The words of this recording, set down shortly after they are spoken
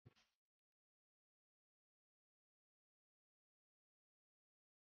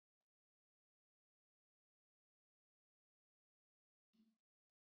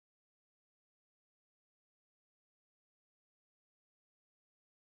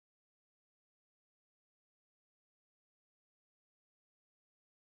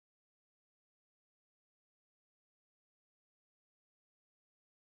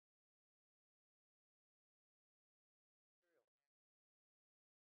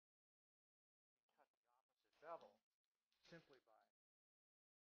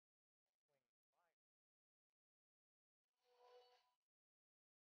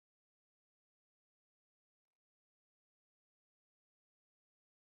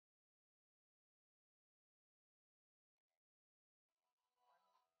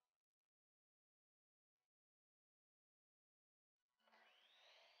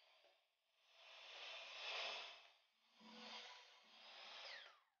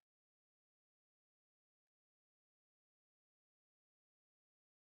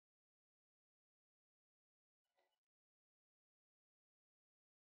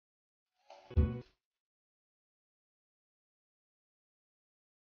The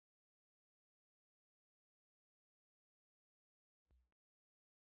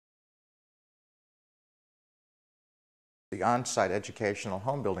on-site educational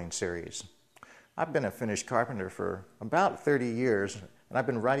home building series. I've been a finished carpenter for about 30 years, and I've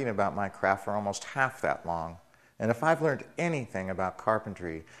been writing about my craft for almost half that long. And if I've learned anything about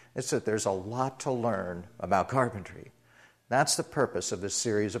carpentry, it's that there's a lot to learn about carpentry. That's the purpose of this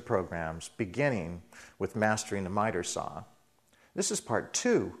series of programs, beginning with Mastering the Miter Saw. This is part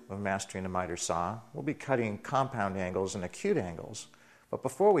 2 of Mastering the Miter Saw. We'll be cutting compound angles and acute angles. But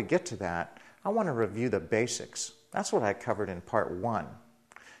before we get to that, I want to review the basics. That's what I covered in part 1.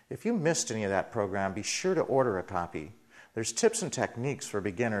 If you missed any of that program, be sure to order a copy. There's tips and techniques for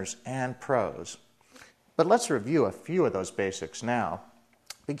beginners and pros. But let's review a few of those basics now,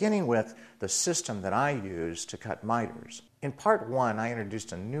 beginning with the system that I use to cut miters. In part 1, I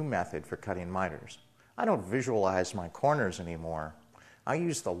introduced a new method for cutting miters. I don't visualize my corners anymore. I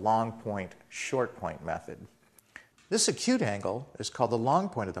use the long point, short point method. This acute angle is called the long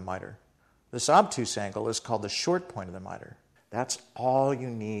point of the miter. This obtuse angle is called the short point of the miter. That's all you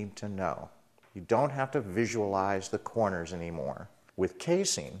need to know. You don't have to visualize the corners anymore. With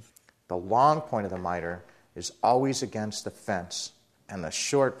casing, the long point of the miter is always against the fence, and the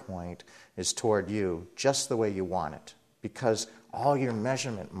short point is toward you, just the way you want it, because all your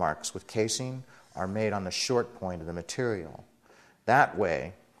measurement marks with casing are made on the short point of the material. That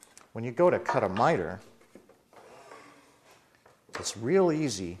way, when you go to cut a miter, it's real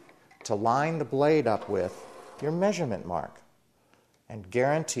easy to line the blade up with your measurement mark and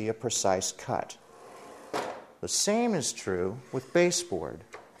guarantee a precise cut. The same is true with baseboard.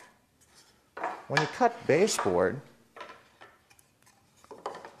 When you cut baseboard,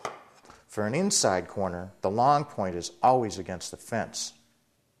 for an inside corner, the long point is always against the fence.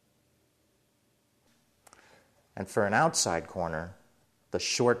 And for an outside corner, the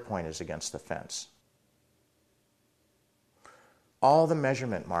short point is against the fence. All the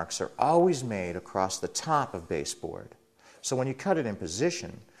measurement marks are always made across the top of baseboard. So when you cut it in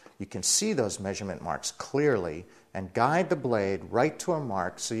position, you can see those measurement marks clearly and guide the blade right to a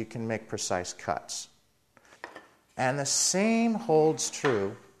mark so you can make precise cuts. And the same holds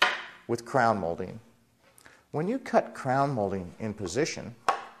true with crown molding. When you cut crown molding in position,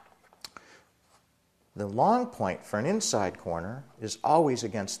 the long point for an inside corner is always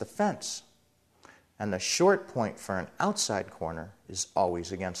against the fence, and the short point for an outside corner is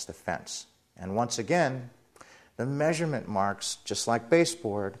always against the fence. And once again, the measurement marks, just like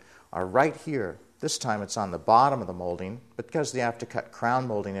baseboard, are right here. This time it's on the bottom of the molding, but because you have to cut crown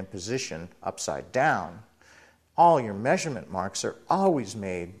molding in position upside down, all your measurement marks are always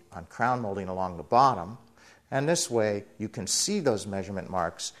made on crown molding along the bottom, and this way you can see those measurement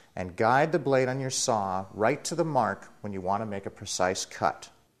marks and guide the blade on your saw right to the mark when you want to make a precise cut.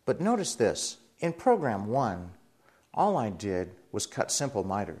 But notice this. In program 1, all I did was cut simple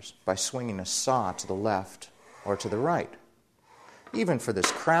miters by swinging a saw to the left or to the right. Even for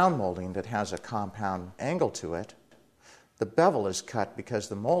this crown molding that has a compound angle to it, the bevel is cut because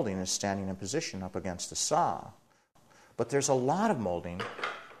the molding is standing in position up against the saw. But there's a lot of molding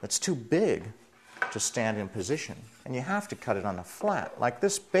that's too big to stand in position, and you have to cut it on the flat. Like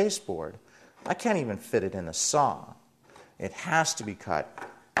this baseboard, I can't even fit it in the saw. It has to be cut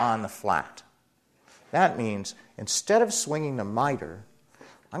on the flat. That means instead of swinging the miter,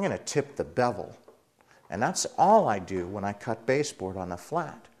 I'm going to tip the bevel. And that's all I do when I cut baseboard on the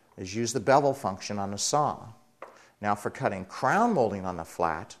flat, is use the bevel function on the saw. Now for cutting crown molding on the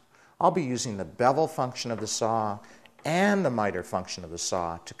flat, I'll be using the bevel function of the saw and the miter function of the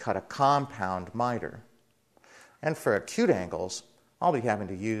saw to cut a compound miter. And for acute angles, I'll be having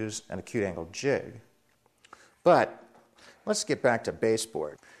to use an acute angle jig. But let's get back to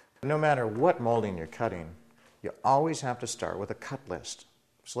baseboard. No matter what molding you're cutting, you always have to start with a cut list.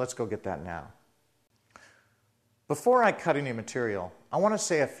 So let's go get that now. Before I cut any material, I want to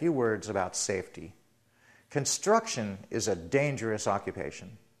say a few words about safety. Construction is a dangerous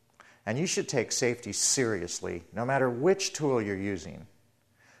occupation, and you should take safety seriously no matter which tool you're using.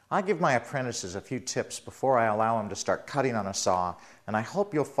 I give my apprentices a few tips before I allow them to start cutting on a saw, and I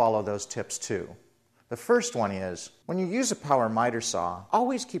hope you'll follow those tips too. The first one is, when you use a power miter saw,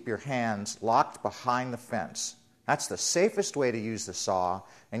 always keep your hands locked behind the fence. That's the safest way to use the saw,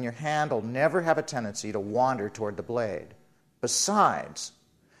 and your hand will never have a tendency to wander toward the blade. Besides,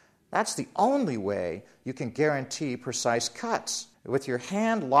 that's the only way you can guarantee precise cuts. With your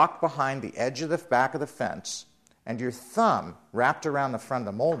hand locked behind the edge of the back of the fence and your thumb wrapped around the front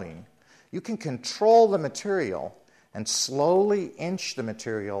of the molding, you can control the material and slowly inch the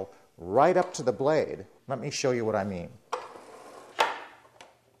material right up to the blade. Let me show you what I mean.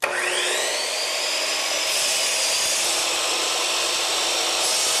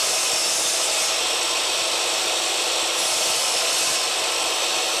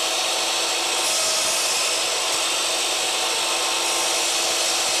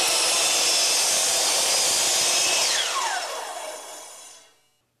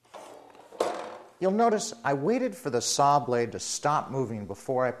 You'll notice I waited for the saw blade to stop moving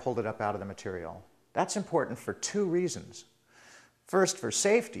before I pulled it up out of the material. That's important for two reasons. First, for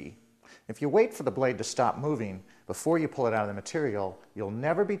safety, if you wait for the blade to stop moving before you pull it out of the material, you'll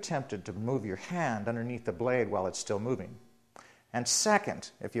never be tempted to move your hand underneath the blade while it's still moving. And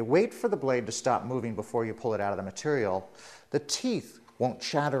second, if you wait for the blade to stop moving before you pull it out of the material, the teeth won't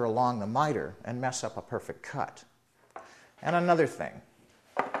chatter along the miter and mess up a perfect cut. And another thing,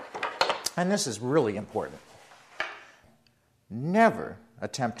 and this is really important, never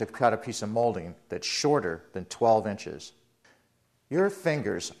attempt to cut a piece of molding that's shorter than 12 inches. Your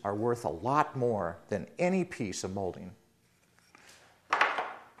fingers are worth a lot more than any piece of molding.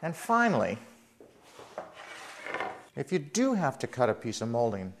 And finally, if you do have to cut a piece of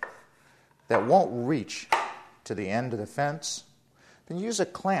molding that won't reach to the end of the fence, then use a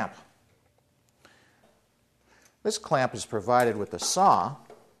clamp. This clamp is provided with a saw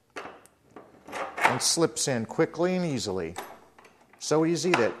and slips in quickly and easily. So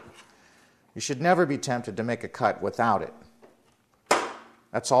easy that you should never be tempted to make a cut without it.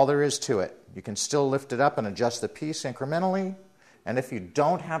 That's all there is to it. You can still lift it up and adjust the piece incrementally, and if you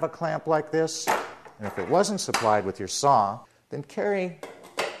don't have a clamp like this, and if it wasn't supplied with your saw, then carry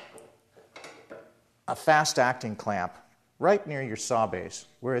a fast-acting clamp right near your saw base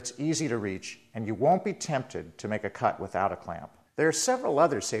where it's easy to reach and you won't be tempted to make a cut without a clamp. There are several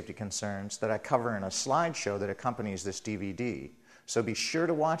other safety concerns that I cover in a slideshow that accompanies this DVD, so be sure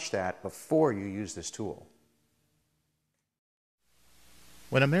to watch that before you use this tool.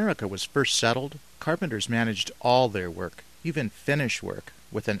 When America was first settled, carpenters managed all their work, even finish work,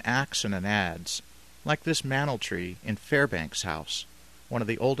 with an axe and an adze, like this mantle tree in Fairbanks House, one of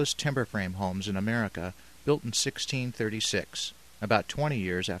the oldest timber frame homes in America, built in 1636, about 20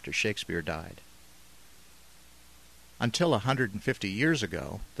 years after Shakespeare died. Until 150 years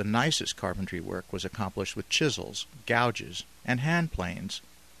ago, the nicest carpentry work was accomplished with chisels, gouges, and hand planes,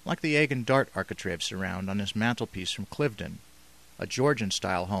 like the egg and dart architraves surround on his mantelpiece from Cliveden, a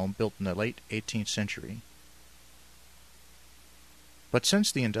Georgian-style home built in the late 18th century. But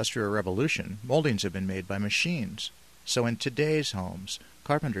since the Industrial Revolution, moldings have been made by machines, so in today's homes,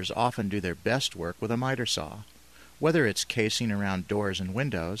 carpenters often do their best work with a miter saw, whether it's casing around doors and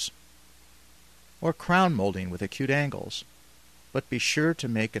windows, or crown molding with acute angles. But be sure to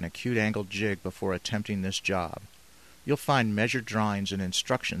make an acute angle jig before attempting this job. You'll find measured drawings and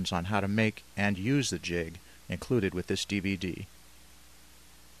instructions on how to make and use the jig included with this DVD.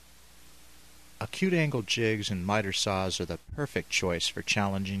 Acute angle jigs and miter saws are the perfect choice for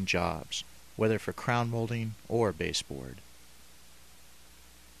challenging jobs, whether for crown molding or baseboard.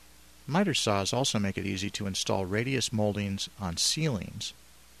 Miter saws also make it easy to install radius moldings on ceilings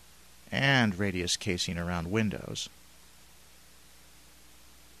and radius casing around windows.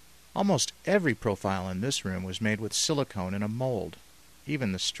 Almost every profile in this room was made with silicone in a mold,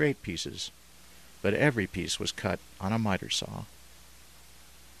 even the straight pieces, but every piece was cut on a miter saw.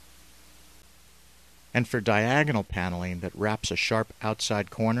 And for diagonal paneling that wraps a sharp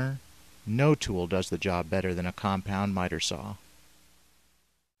outside corner, no tool does the job better than a compound miter saw.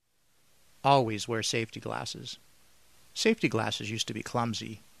 Always wear safety glasses. Safety glasses used to be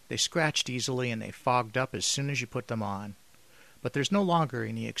clumsy. They scratched easily and they fogged up as soon as you put them on. But there's no longer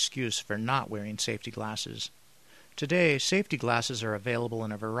any excuse for not wearing safety glasses. Today, safety glasses are available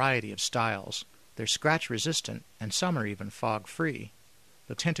in a variety of styles. They're scratch-resistant, and some are even fog-free.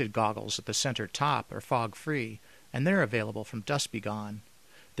 The tinted goggles at the center top are fog-free, and they're available from Dust Be Gone.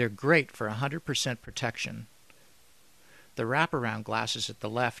 They're great for 100% protection. The wraparound glasses at the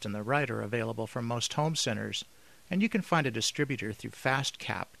left and the right are available from most home centers, and you can find a distributor through Fast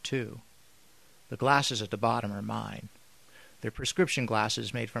Cap, too. The glasses at the bottom are mine. They're prescription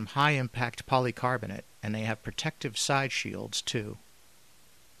glasses made from high-impact polycarbonate, and they have protective side shields, too.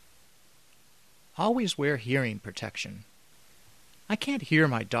 Always wear hearing protection. I can't hear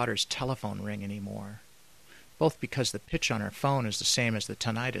my daughter's telephone ring anymore, both because the pitch on her phone is the same as the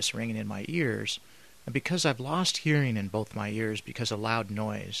tinnitus ringing in my ears, and because I've lost hearing in both my ears because of loud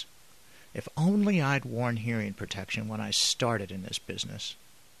noise. If only I'd worn hearing protection when I started in this business.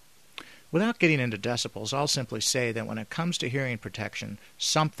 Without getting into decibels, I'll simply say that when it comes to hearing protection,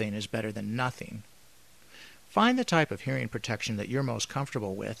 something is better than nothing. Find the type of hearing protection that you're most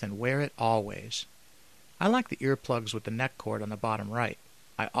comfortable with and wear it always. I like the earplugs with the neck cord on the bottom right.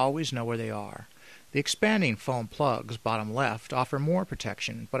 I always know where they are. The expanding foam plugs, bottom left, offer more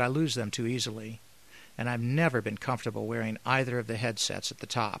protection, but I lose them too easily. And I've never been comfortable wearing either of the headsets at the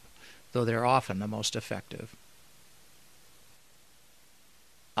top, though they're often the most effective.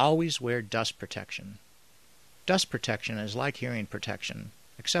 Always wear dust protection. Dust protection is like hearing protection,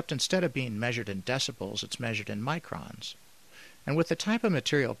 except instead of being measured in decibels, it's measured in microns. And with the type of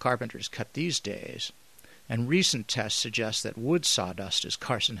material carpenters cut these days, and recent tests suggest that wood sawdust is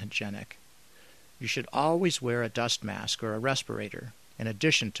carcinogenic, you should always wear a dust mask or a respirator, in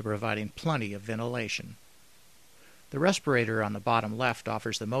addition to providing plenty of ventilation. The respirator on the bottom left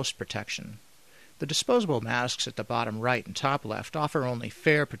offers the most protection. The disposable masks at the bottom right and top left offer only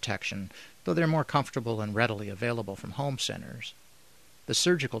fair protection, though they're more comfortable and readily available from home centers. The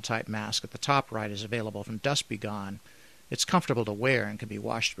surgical type mask at the top right is available from Dust Be Gone. It's comfortable to wear and can be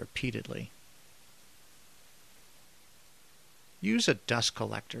washed repeatedly. Use a dust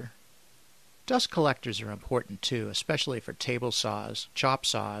collector. Dust collectors are important too, especially for table saws, chop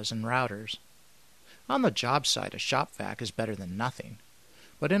saws, and routers. On the job site, a shop vac is better than nothing.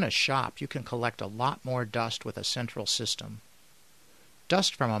 But in a shop, you can collect a lot more dust with a central system.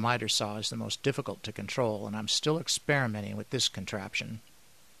 Dust from a miter saw is the most difficult to control, and I'm still experimenting with this contraption.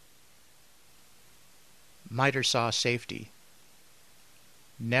 Miter saw safety.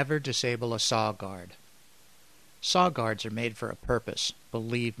 Never disable a saw guard. Saw guards are made for a purpose,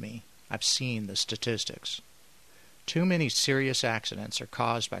 believe me. I've seen the statistics. Too many serious accidents are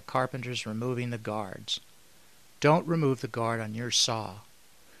caused by carpenters removing the guards. Don't remove the guard on your saw.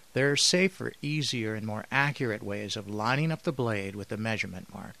 There are safer, easier, and more accurate ways of lining up the blade with the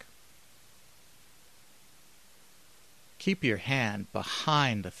measurement mark. Keep your hand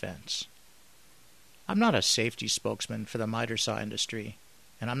behind the fence. I'm not a safety spokesman for the miter saw industry,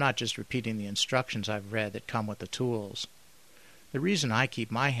 and I'm not just repeating the instructions I've read that come with the tools. The reason I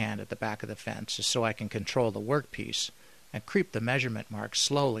keep my hand at the back of the fence is so I can control the workpiece and creep the measurement mark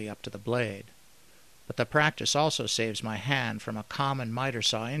slowly up to the blade. But the practice also saves my hand from a common miter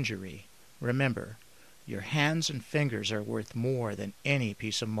saw injury. Remember, your hands and fingers are worth more than any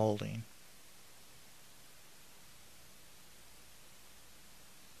piece of molding.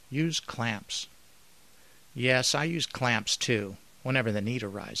 Use clamps. Yes, I use clamps too, whenever the need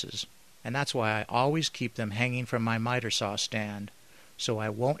arises, and that's why I always keep them hanging from my miter saw stand, so I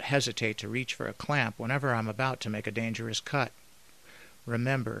won't hesitate to reach for a clamp whenever I'm about to make a dangerous cut.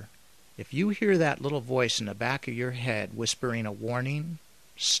 Remember, if you hear that little voice in the back of your head whispering a warning,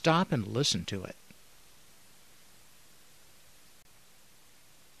 stop and listen to it.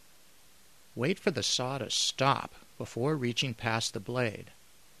 Wait for the saw to stop before reaching past the blade.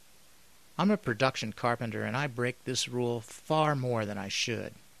 I'm a production carpenter and I break this rule far more than I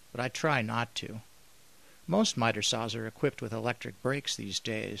should, but I try not to. Most miter saws are equipped with electric brakes these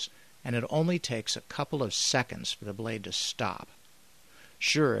days, and it only takes a couple of seconds for the blade to stop.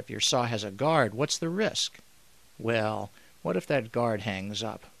 Sure, if your saw has a guard, what's the risk? Well, what if that guard hangs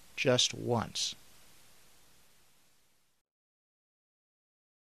up just once?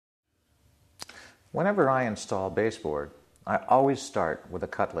 Whenever I install baseboard, I always start with a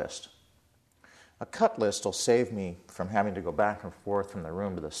cut list. A cut list will save me from having to go back and forth from the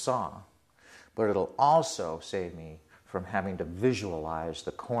room to the saw, but it'll also save me from having to visualize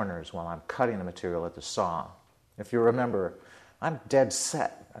the corners while I'm cutting the material at the saw. If you remember, I'm dead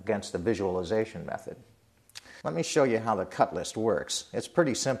set against the visualization method. Let me show you how the cut list works. It's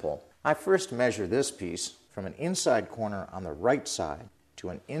pretty simple. I first measure this piece from an inside corner on the right side to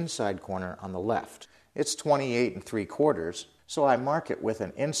an inside corner on the left. It's 28 3/4, so I mark it with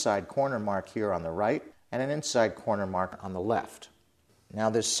an inside corner mark here on the right and an inside corner mark on the left. Now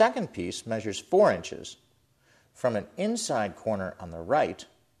this second piece measures 4 inches from an inside corner on the right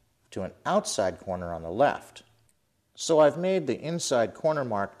to an outside corner on the left. So I've made the inside corner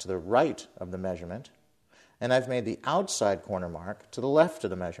mark to the right of the measurement, and I've made the outside corner mark to the left of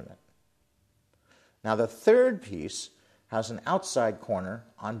the measurement. Now the third piece has an outside corner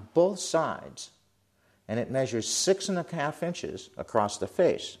on both sides, and it measures 6.5 inches across the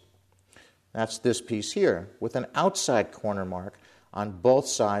face. That's this piece here, with an outside corner mark on both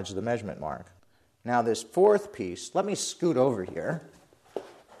sides of the measurement mark. Now this fourth piece, let me scoot over here,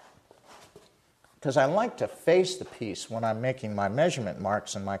 because I like to face the piece when I'm making my measurement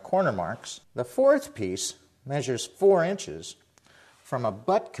marks and my corner marks. The fourth piece measures 4 inches from a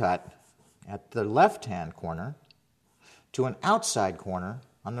butt cut at the left-hand corner to an outside corner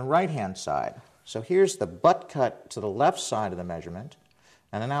on the right-hand side. So here's the butt cut to the left side of the measurement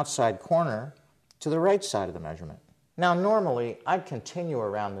and an outside corner to the right side of the measurement. Now normally I'd continue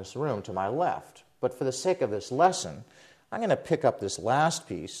around this room to my left, but for the sake of this lesson, I'm going to pick up this last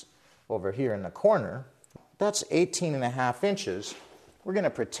piece over here in the corner. That's 18.5 inches. We're going to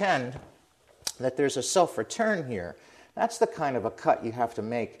pretend that there's a self-return here. That's the kind of a cut you have to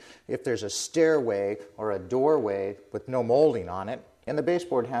make if there's a stairway or a doorway with no molding on it, and the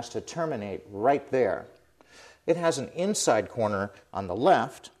baseboard has to terminate right there. It has an inside corner on the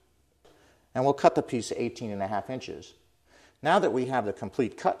left, and we'll cut the piece 18.5 inches. Now that we have the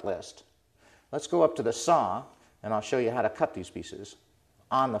complete cut list, let's go up to the saw, and I'll show you how to cut these pieces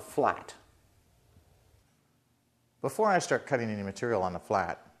on the flat. Before I start cutting any material on the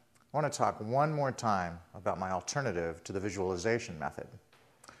flat, I want to talk one more time about my alternative to the visualization method.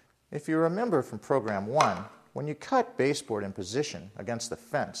 If you remember from program 1, when you cut baseboard in position against the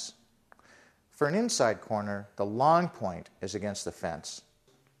fence, for an inside corner, the long point is against the fence.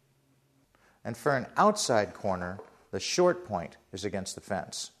 And for an outside corner, the short point is against the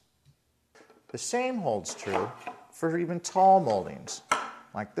fence. The same holds true for even tall moldings,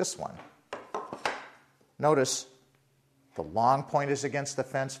 like this one. Notice the long point is against the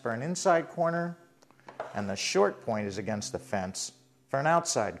fence for an inside corner, and the short point is against the fence for an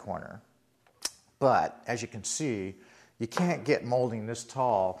outside corner. But, as you can see, you can't get molding this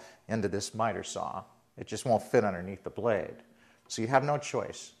tall into this miter saw. It just won't fit underneath the blade. So you have no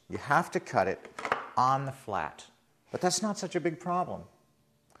choice. You have to cut it on the flat. But that's not such a big problem.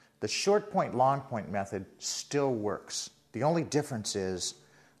 The short point, long point method still works. The only difference is,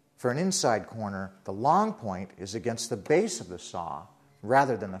 for an inside corner, the long point is against the base of the saw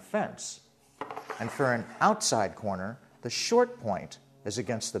rather than the fence. And for an outside corner, the short point is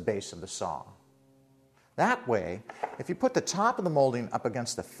against the base of the saw. That way, if you put the top of the molding up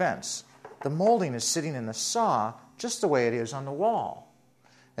against the fence, the molding is sitting in the saw just the way it is on the wall.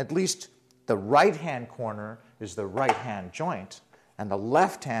 At least the right-hand corner is the right-hand joint, and the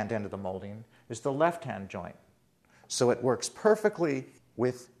left-hand end of the molding is the left-hand joint. So it works perfectly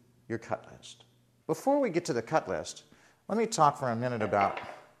with your cut list. Before we get to the cut list, let me talk for a minute about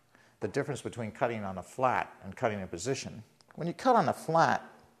the difference between cutting on a flat and cutting in position. When you cut on a flat,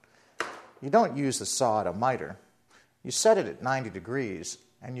 you don't use the saw at a miter. You set it at 90 degrees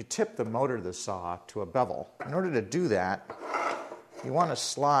and you tip the motor of the saw to a bevel. In order to do that, you want to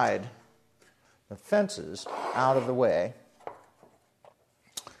slide the fences out of the way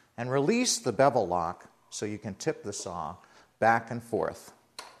and release the bevel lock so you can tip the saw back and forth.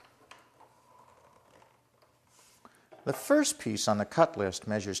 The first piece on the cut list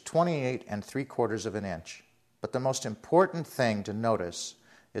measures 28 3/4 of an inch, but the most important thing to notice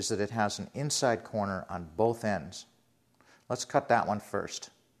is that it has an inside corner on both ends. Let's cut that one first.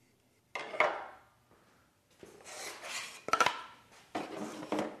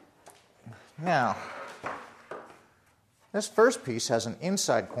 Now, this first piece has an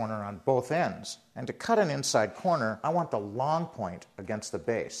inside corner on both ends, and to cut an inside corner, I want the long point against the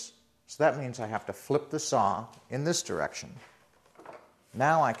base. So that means I have to flip the saw in this direction.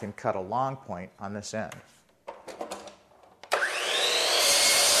 Now I can cut a long point on this end.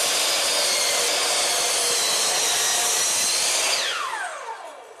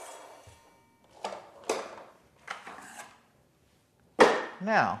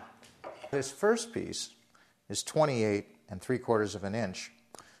 Now, this first piece is 28 3/4 of an inch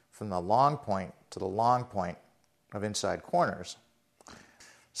from the long point to the long point of inside corners.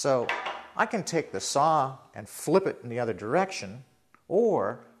 So I can take the saw and flip it in the other direction,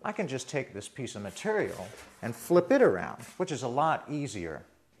 or I can just take this piece of material and flip it around, which is a lot easier.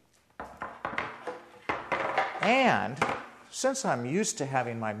 And since I'm used to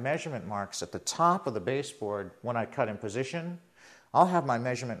having my measurement marks at the top of the baseboard when I cut in position, I'll have my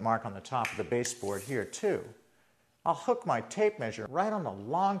measurement mark on the top of the baseboard here too. I'll hook my tape measure right on the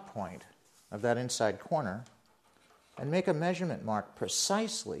long point of that inside corner and make a measurement mark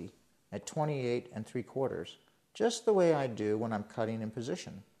precisely at 28 3/4, just the way I do when I'm cutting in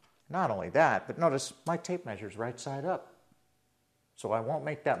position. Not only that, but notice my tape measure is right side up, so I won't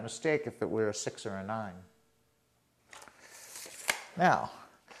make that mistake if it were a 6 or a 9. Now,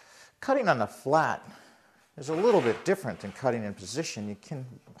 cutting on the flat is a little bit different than cutting in position. You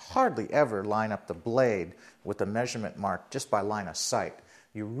can hardly ever line up the blade with the measurement mark just by line of sight.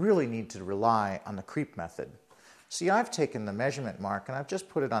 You really need to rely on the creep method. See, I've taken the measurement mark and I've just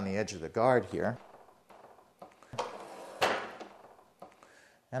put it on the edge of the guard here.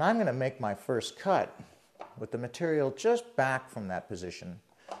 And I'm going to make my first cut with the material just back from that position.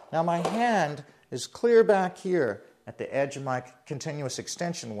 Now my hand is clear back here at the edge of my continuous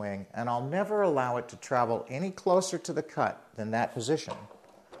extension wing, and I'll never allow it to travel any closer to the cut than that position.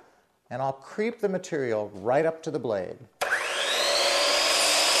 and I'll creep the material right up to the blade.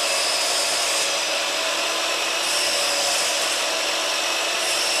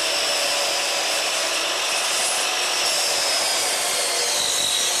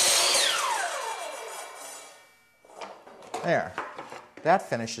 There. That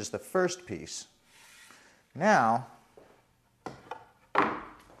finishes the first piece. Now,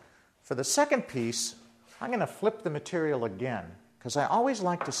 for the second piece, I'm going to flip the material again, because I always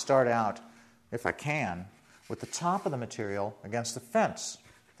like to start out, if I can, with the top of the material against the fence.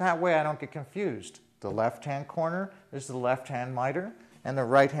 That way I don't get confused. The left-hand corner is the left-hand miter, and the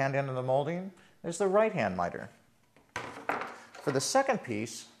right-hand end of the molding is the right-hand miter. For the second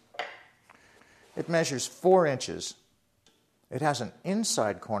piece, it measures 4 inches. It has an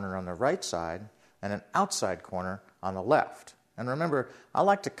inside corner on the right side and an outside corner on the left. And remember, I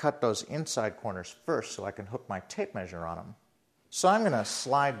like to cut those inside corners first so I can hook my tape measure on them. So I'm going to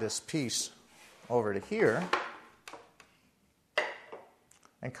slide this piece over to here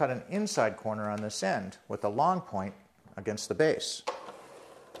and cut an inside corner on this end with the long point against the base.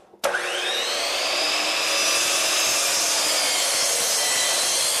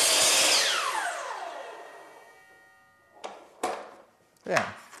 There.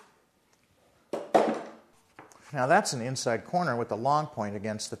 Now that's an inside corner with the long point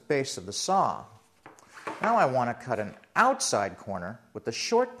against the face of the saw. Now I want to cut an outside corner with the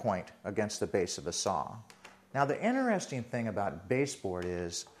short point against the base of the saw. Now the interesting thing about baseboard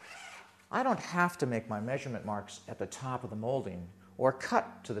is I don't have to make my measurement marks at the top of the molding or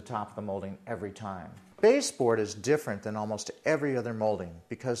cut to the top of the molding every time. Baseboard is different than almost every other molding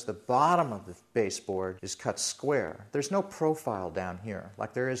because the bottom of the baseboard is cut square. There's no profile down here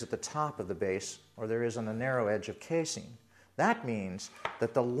like there is at the top of the base or there is on the narrow edge of casing. That means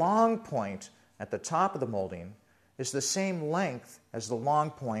that the long point at the top of the molding is the same length as the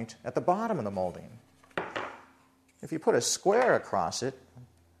long point at the bottom of the molding. If you put a square across it,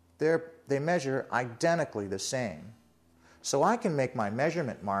 they measure identically the same. So I can make my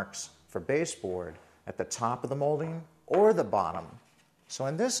measurement marks for baseboard at the top of the molding or the bottom. So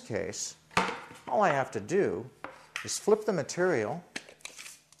in this case, all I have to do is flip the material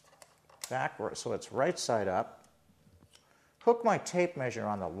backward so it's right side up, hook my tape measure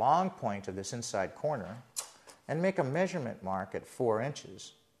on the long point of this inside corner, and make a measurement mark at 4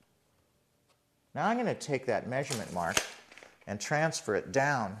 inches. Now I'm going to take that measurement mark and transfer it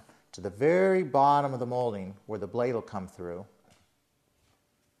down to the very bottom of the molding where the blade will come through.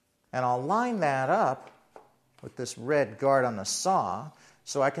 And I'll line that up with this red guard on the saw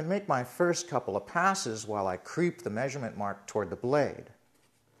so I can make my first couple of passes while I creep the measurement mark toward the blade.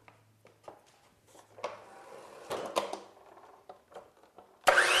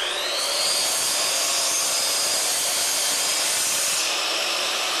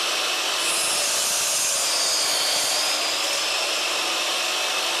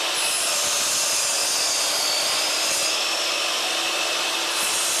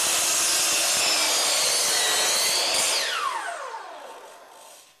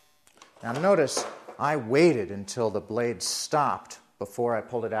 Now notice I waited until the blade stopped before I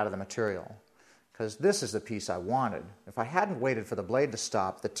pulled it out of the material, because this is the piece I wanted. If I hadn't waited for the blade to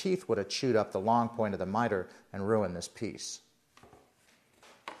stop, the teeth would have chewed up the long point of the miter and ruined this piece.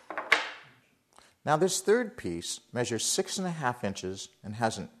 Now this third piece measures 6.5 inches and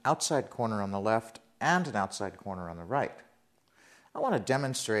has an outside corner on the left and an outside corner on the right. I want to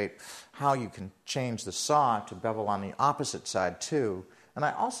demonstrate how you can change the saw to bevel on the opposite side too. And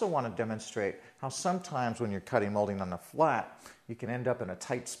I also want to demonstrate how sometimes when you're cutting molding on the flat, you can end up in a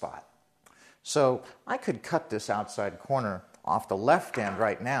tight spot. So I could cut this outside corner off the left end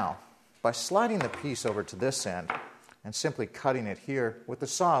right now by sliding the piece over to this end and simply cutting it here with the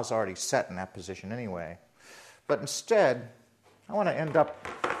saws already set in that position anyway. But instead, I want to end up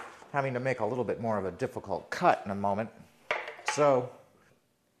having to make a little bit more of a difficult cut in a moment. So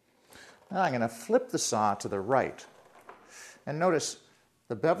now I'm going to flip the saw to the right. And notice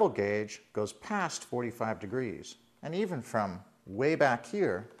the bevel gauge goes past 45 degrees. And even from way back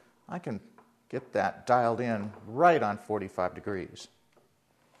here, I can get that dialed in right on 45 degrees.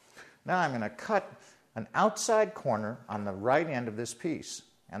 Now I'm going to cut an outside corner on the right end of this piece,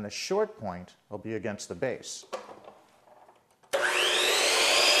 and the short point will be against the base.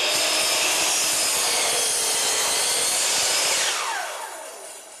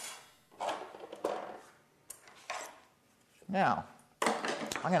 Now,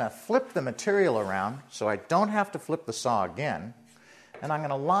 I'm going to flip the material around so I don't have to flip the saw again, and I'm going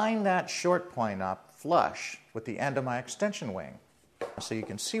to line that short point up flush with the end of my extension wing. So you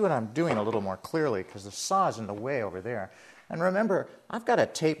can see what I'm doing a little more clearly because the saw is in the way over there. And remember, I've got a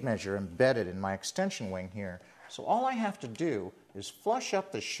tape measure embedded in my extension wing here. So all I have to do is flush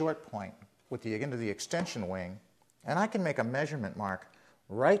up the short point with the end of the extension wing, and I can make a measurement mark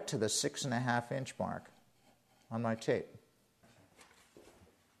right to the 6.5 inch mark on my tape.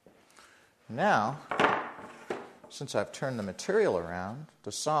 Now, since I've turned the material around,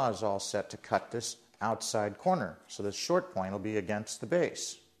 the saw is all set to cut this outside corner. So this short point will be against the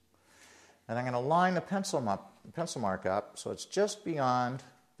base. And I'm going to line the pencil mark up so it's just beyond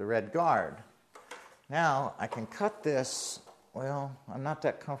the red guard. Now I can cut this. Well, I'm not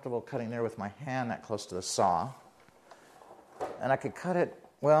that comfortable cutting there with my hand that close to the saw. And I could cut it,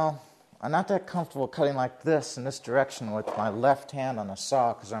 well, I'm not that comfortable cutting like this in this direction with my left hand on the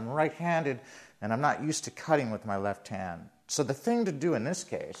saw because I'm right-handed and I'm not used to cutting with my left hand. So the thing to do in this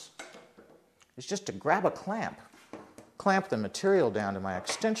case is just to grab a clamp the material down to my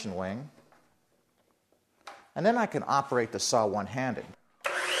extension wing, and then I can operate the saw one-handed.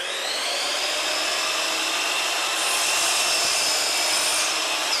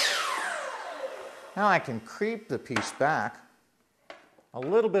 Now I can creep the piece back a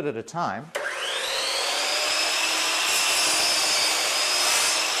little bit at a time.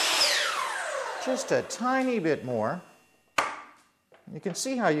 Just a tiny bit more. You can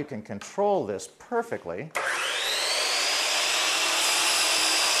see how you can control this perfectly.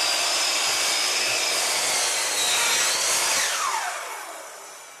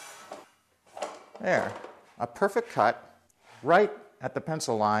 There, a perfect cut right at the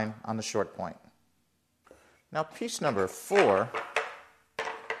pencil line on the short point. Now piece number 4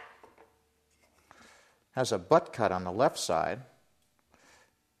 has a butt cut on the left side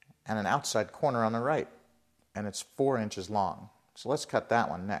and an outside corner on the right, and it's 4 inches long. So let's cut that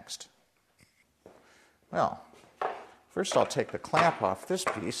one next. Well, first I'll take the clamp off this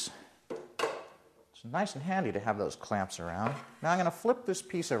piece. It's nice and handy to have those clamps around. Now I'm going to flip this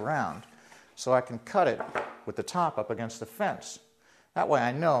piece around so I can cut it with the top up against the fence. That way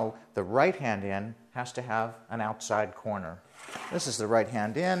I know the right-hand end has to have an outside corner. This is the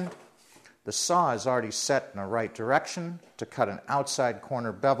right-hand end. The saw is already set in the right direction to cut an outside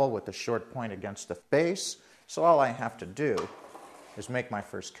corner bevel with the short point against the base. So all I have to do is make my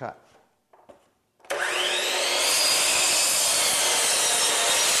first cut.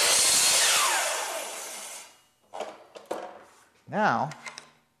 Now,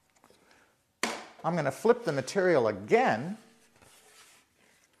 I'm going to flip the material again.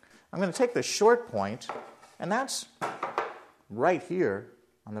 I'm going to take the short point, and that's right here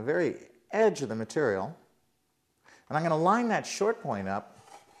on the very edge of the material, and I'm going to line that short point up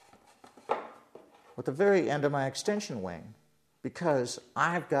with the very end of my extension wing because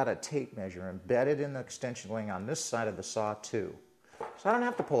I've got a tape measure embedded in the extension wing on this side of the saw too. So I don't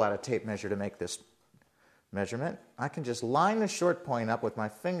have to pull out a tape measure to make this measurement. I can just line the short point up with my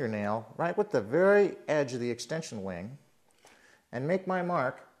fingernail right with the very edge of the extension wing and make my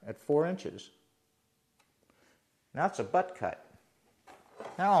mark at 4 inches. Now it's a butt cut.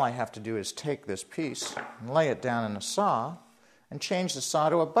 Now all I have to do is take this piece and lay it down in the saw and change the saw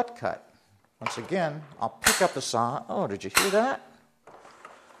to a butt cut. Once again, I'll pick up the saw. Oh, did you hear that?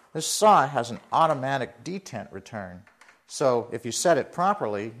 This saw has an automatic detent return. So if you set it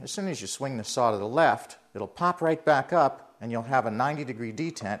properly, as soon as you swing the saw to the left, it'll pop right back up and you'll have a 90-degree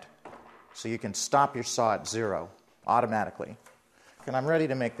detent so you can stop your saw at 0 automatically. And I'm ready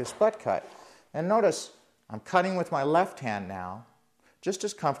to make this butt cut. And notice I'm cutting with my left hand now just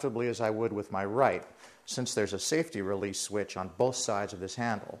as comfortably as I would with my right, since there's a safety release switch on both sides of this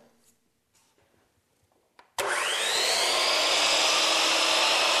handle.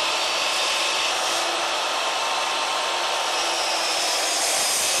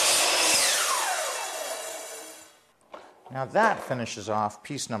 Now that finishes off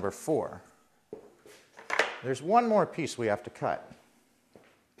piece number 4. There's one more piece we have to cut.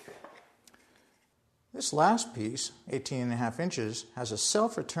 This last piece, 18.5 inches, has a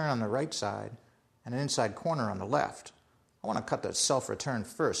self-return on the right side and an inside corner on the left. I want to cut that self-return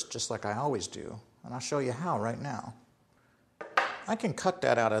first, just like I always do, and I'll show you how right now. I can cut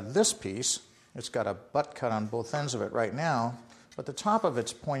that out of this piece. It's got a butt cut on both ends of it right now, but the top of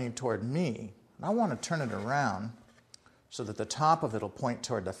it's pointing toward me. And I want to turn it around so that the top of it will point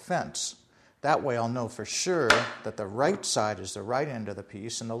toward the fence. That way I'll know for sure that the right side is the right end of the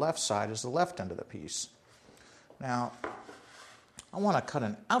piece and the left side is the left end of the piece. Now, I want to cut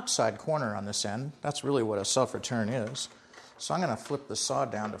an outside corner on this end. That's really what a self-return is. So I'm going to flip the saw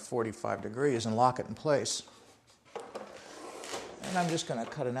down to 45 degrees and lock it in place. And I'm just going to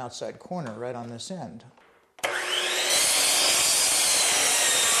cut an outside corner right on this end.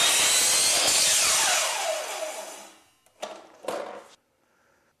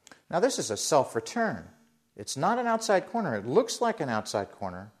 Now this is a self-return. It's not an outside corner. It looks like an outside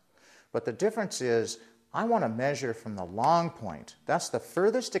corner, but the difference is I want to measure from the long point. That's the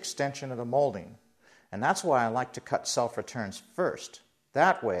furthest extension of the molding, and that's why I like to cut self-returns first.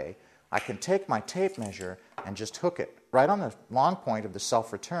 That way, I can take my tape measure and just hook it right on the long point of the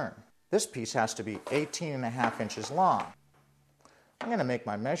self-return. This piece has to be 18.5 inches long. I'm going to make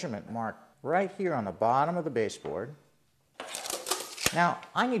my measurement mark right here on the bottom of the baseboard. Now,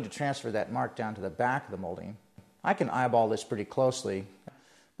 I need to transfer that mark down to the back of the molding. I can eyeball this pretty closely,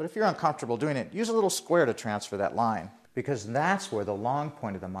 but if you're uncomfortable doing it, use a little square to transfer that line, because that's where the long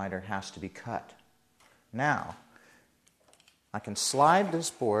point of the miter has to be cut. Now, I can slide this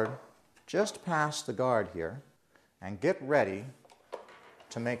board just past the guard here and get ready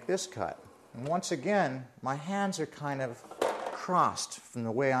to make this cut. And once again, my hands are kind of crossed from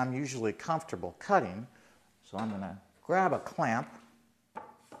the way I'm usually comfortable cutting, so I'm going to grab a clamp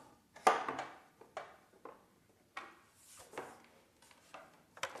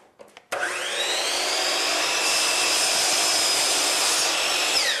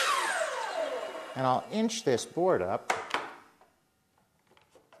and I'll inch this board up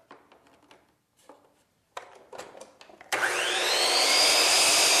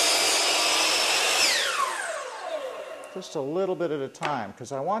just a little bit at a time,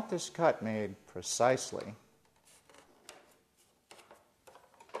 because I want this cut made precisely.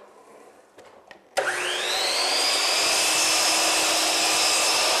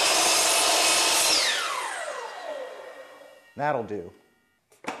 That'll do.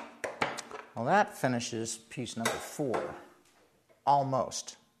 Well, that finishes piece number 4.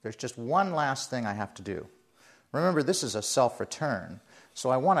 Almost. There's just one last thing I have to do. Remember, this is a self-return, so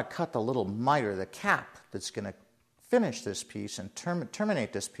I want to cut the little miter, the cap, that's going to finish this piece and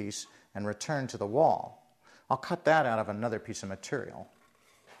terminate this piece and return to the wall. I'll cut that out of another piece of material.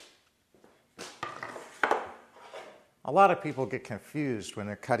 A lot of people get confused when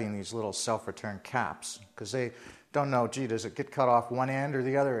they're cutting these little self-return caps because they don't know, gee, does it get cut off one end or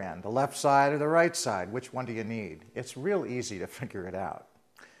the other end, the left side or the right side? Which one do you need? It's real easy to figure it out.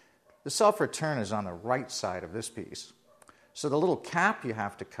 The self-return is on the right side of this piece. So the little cap you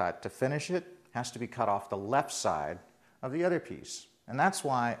have to cut to finish it has to be cut off the left side of the other piece. And that's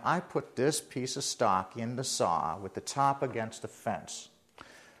why I put this piece of stock in the saw with the top against the fence.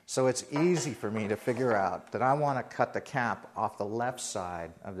 So it's easy for me to figure out that I want to cut the cap off the left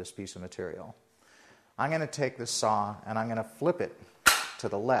side of this piece of material. I'm going to take the saw and I'm going to flip it to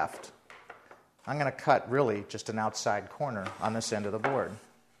the left. I'm going to cut really just an outside corner on this end of the board.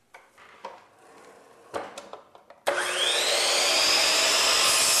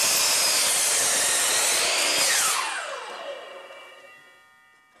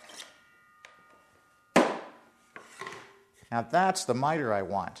 Now that's the miter I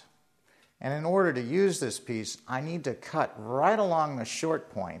want. And in order to use this piece, I need to cut right along the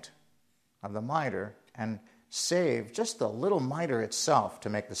short point of the miter and save just the little miter itself to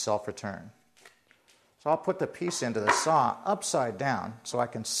make the self-return. So I'll put the piece into the saw upside down so I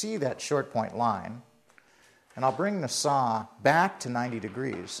can see that short point line. And I'll bring the saw back to 90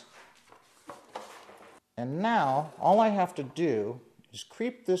 degrees. And now all I have to do is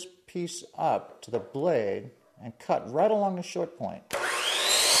creep this piece up to the blade and cut right along the short point.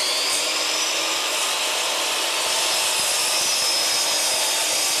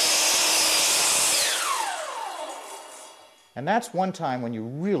 And that's one time when you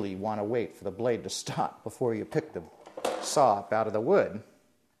really want to wait for the blade to stop before you pick the saw up out of the wood.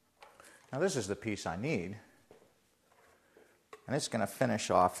 Now this is the piece I need. And it's going to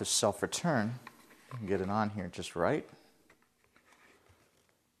finish off this self-return. Get it on here just right.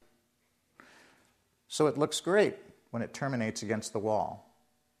 So it looks great when it terminates against the wall.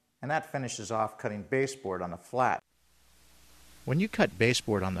 And that finishes off cutting baseboard on the flat. When you cut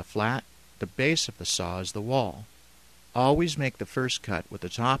baseboard on the flat, the base of the saw is the wall. Always make the first cut with the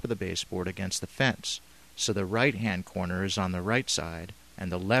top of the baseboard against the fence, so the right-hand corner is on the right side and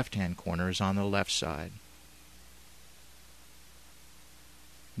the left-hand corner is on the left side.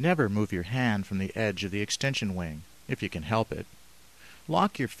 Never move your hand from the edge of the extension wing, if you can help it.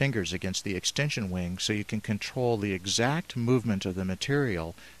 Lock your fingers against the extension wing so you can control the exact movement of the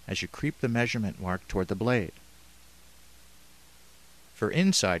material as you creep the measurement mark toward the blade. For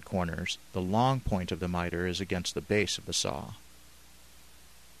inside corners, the long point of the miter is against the base of the saw.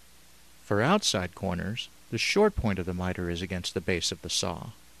 For outside corners, the short point of the miter is against the base of the saw.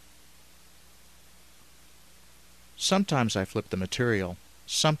 Sometimes I flip the material,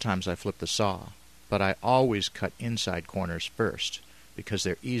 sometimes I flip the saw, but I always cut inside corners first, because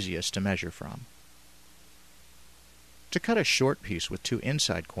they're easiest to measure from. To cut a short piece with 2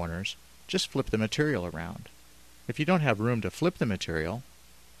 inside corners, just flip the material around. If you don't have room to flip the material,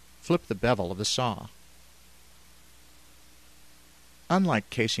 flip the bevel of the saw. Unlike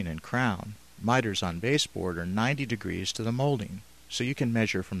casing and crown, miters on baseboard are 90 degrees to the molding, so you can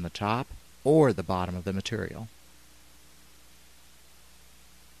measure from the top or the bottom of the material.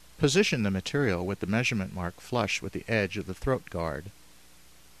 Position the material with the measurement mark flush with the edge of the throat guard.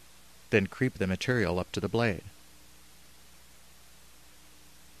 Then creep the material up to the blade.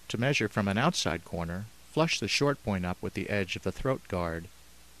 To measure from an outside corner, flush the short point up with the edge of the throat guard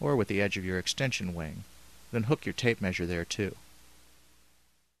or with the edge of your extension wing. Then hook your tape measure there too.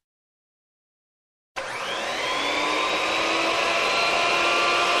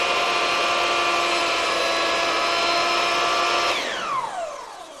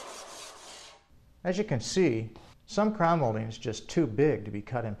 As you can see, some crown molding is just too big to be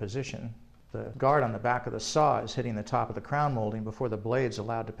cut in position. The guard on the back of the saw is hitting the top of the crown molding before the blade's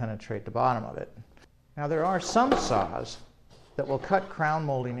allowed to penetrate the bottom of it. Now there are some saws that will cut crown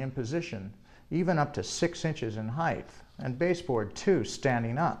molding in position even up to 6 inches in height, and baseboard too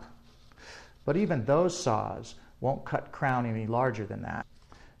standing up. But even those saws won't cut crown any larger than that.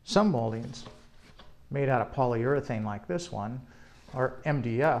 Some moldings made out of polyurethane like this one, or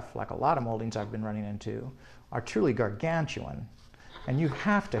MDF, like a lot of moldings I've been running into, are truly gargantuan, and you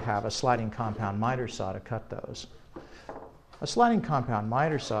have to have a sliding compound miter saw to cut those. A sliding compound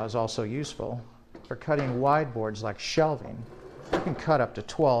miter saw is also useful for cutting wide boards like shelving. You can cut up to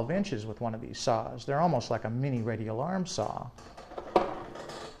 12 inches with one of these saws. They're almost like a mini radial arm saw.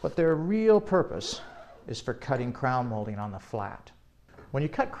 But their real purpose is for cutting crown molding on the flat. When you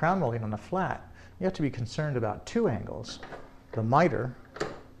cut crown molding on the flat, you have to be concerned about 2 angles: the miter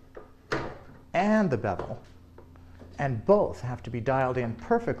and the bevel. And both have to be dialed in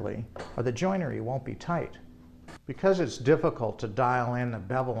perfectly or the joinery won't be tight. Because it's difficult to dial in the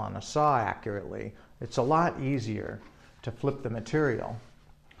bevel on a saw accurately, it's a lot easier to flip the material.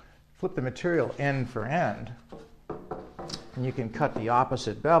 Flip the material end for end, and you can cut the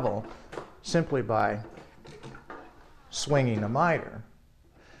opposite bevel simply by swinging the miter.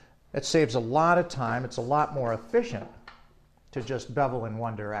 It saves a lot of time. It's a lot more efficient to just bevel in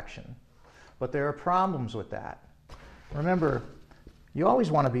one direction. But there are problems with that. Remember, you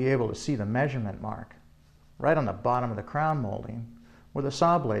always want to be able to see the measurement mark right on the bottom of the crown molding where the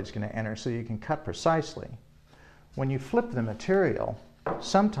saw blade's going to enter so you can cut precisely. When you flip the material,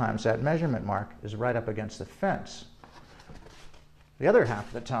 sometimes that measurement mark is right up against the fence. The other half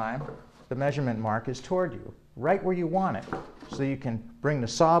of the time, the measurement mark is toward you, right where you want it, so you can bring the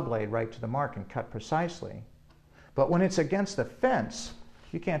saw blade right to the mark and cut precisely. But when it's against the fence,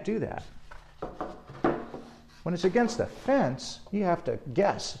 you can't do that. When it's against the fence, you have to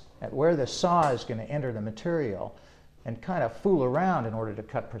guess at where the saw is going to enter the material and kind of fool around in order to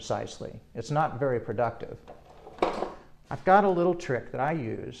cut precisely. It's not very productive. I've got a little trick that I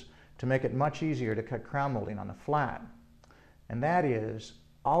use to make it much easier to cut crown molding on the flat, and that is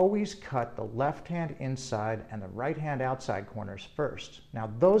always cut the left-hand inside and the right-hand outside corners first. Now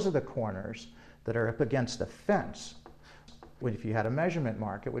those are the corners that are up against the fence. If you had a measurement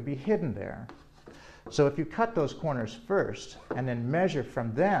mark, it would be hidden there. So if you cut those corners first and then measure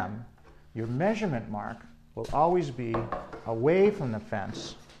from them, your measurement mark will always be away from the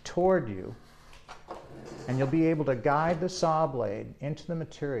fence toward you, and you'll be able to guide the saw blade into the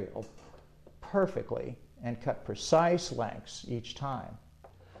material perfectly and cut precise lengths each time.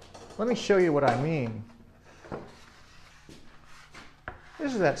 Let me show you what I mean.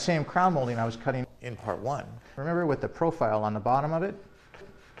 This is that same crown molding I was cutting in part 1. Remember, with the profile on the bottom of it?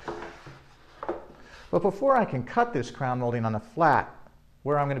 But before I can cut this crown molding on the flat,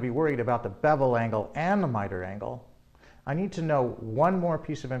 where I'm going to be worried about the bevel angle and the miter angle, I need to know one more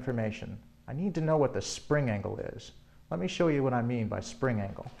piece of information. I need to know what the spring angle is. Let me show you what I mean by spring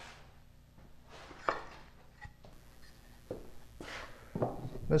angle.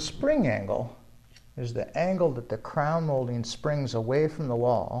 The spring angle is the angle that the crown molding springs away from the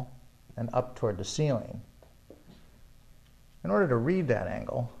wall and up toward the ceiling. In order to read that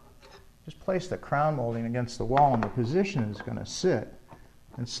angle, just place the crown molding against the wall and the position is going to sit,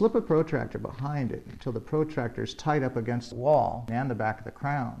 and slip a protractor behind it until the protractor is tight up against the wall and the back of the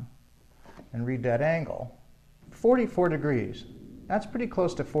crown, and read that angle. 44 degrees. That's pretty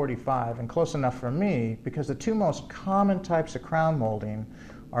close to 45, and close enough for me because the 2 most common types of crown molding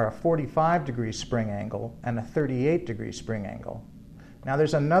are a 45-degree spring angle and a 38-degree spring angle. Now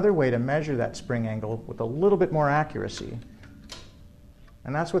there's another way to measure that spring angle with a little bit more accuracy,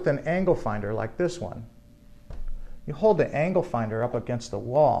 and that's with an angle finder like this one. You hold the angle finder up against the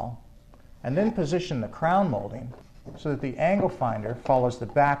wall and then position the crown molding so that the angle finder follows the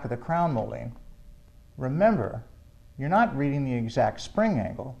back of the crown molding. Remember, you're not reading the exact spring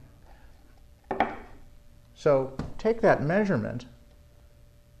angle. So take that measurement,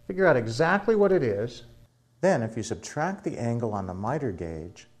 figure out exactly what it is. Then if you subtract the angle on the miter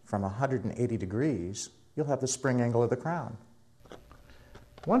gauge from 180 degrees, you'll have the spring angle of the crown.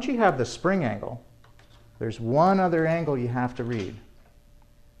 Once you have the spring angle, there's one other angle you have to read.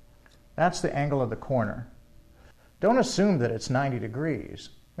 That's the angle of the corner. Don't assume that it's 90 degrees.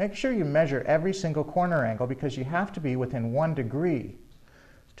 Make sure you measure every single corner angle because you have to be within 1 degree.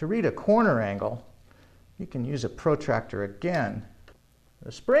 To read a corner angle, you can use a protractor again.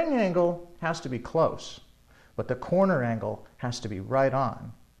 The spring angle has to be close, but the corner angle has to be right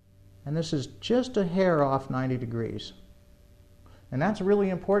on. And this is just a hair off 90 degrees. And that's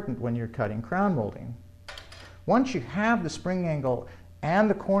really important when you're cutting crown molding. Once you have the spring angle and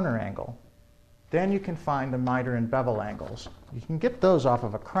the corner angle, then you can find the miter and bevel angles. You can get those off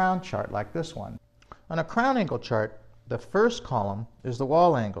of a crown chart like this one. On a crown angle chart, the first column is the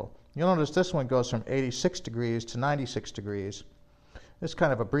wall angle. You'll notice this one goes from 86 degrees to 96 degrees. This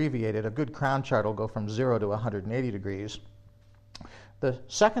kind of abbreviated. A good crown chart will go from 0 to 180 degrees. The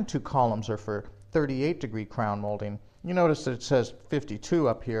second two columns are for 38-degree crown molding. You notice that it says 52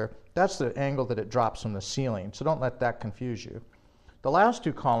 up here. That's the angle that it drops from the ceiling, so don't let that confuse you. The last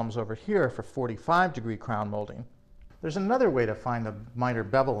two columns over here are for 45-degree crown molding. There's another way to find the miter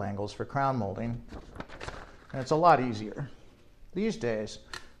bevel angles for crown molding, and it's a lot easier. These days,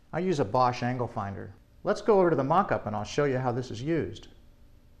 I use a Bosch angle finder. Let's go over to the mock-up and I'll show you how this is used.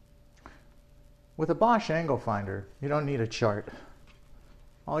 With a Bosch angle finder, you don't need a chart.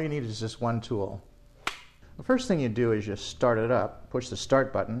 All you need is this one tool. The first thing you do is you start it up, push the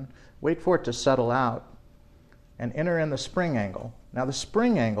start button, wait for it to settle out, and enter in the spring angle. Now the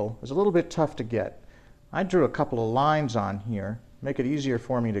spring angle is a little bit tough to get. I drew a couple of lines on here, make it easier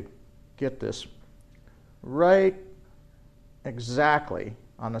for me to get this right exactly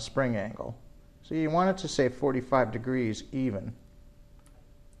on the spring angle. So you want it to say 45 degrees even.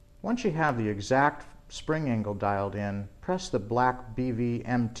 Once you have the exact spring angle dialed in, press the black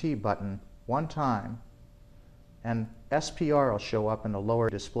BVMT button one time and SPR will show up in the lower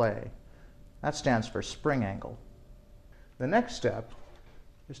display. That stands for spring angle. The next step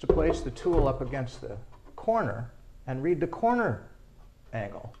is to place the tool up against the corner and read the corner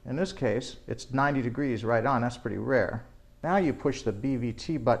angle. In this case, it's 90 degrees right on. That's pretty rare. Now you push the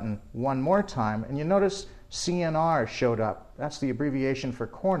BVT button one more time and you notice CNR showed up. That's the abbreviation for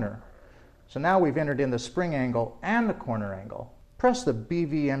corner. So now we've entered in the spring angle and the corner angle. Press the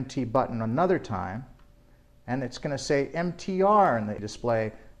BVMT button another time and it's going to say MTR in the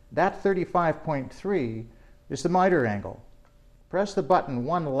display. That 35.3 is the miter angle. Press the button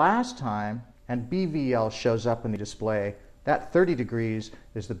one last time and BVL shows up in the display. That 30 degrees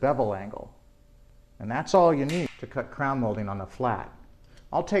is the bevel angle. And that's all you need to cut crown molding on the flat.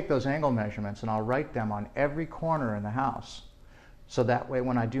 I'll take those angle measurements and I'll write them on every corner in the house. So that way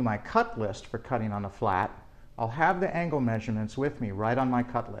when I do my cut list for cutting on the flat, I'll have the angle measurements with me right on my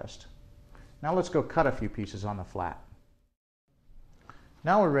cut list. Now let's go cut a few pieces on the flat.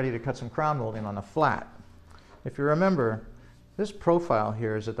 Now we're ready to cut some crown molding on the flat. If you remember, this profile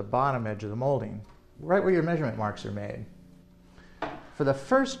here is at the bottom edge of the molding, right where your measurement marks are made. For the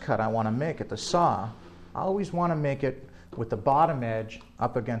first cut I want to make at the saw, I always want to make it with the bottom edge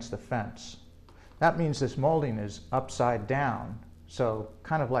up against the fence. That means this molding is upside down. So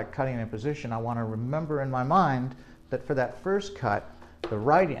kind of like cutting in position, I want to remember in my mind that for that first cut, the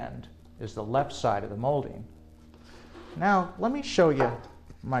right end is the left side of the molding. Now let me show you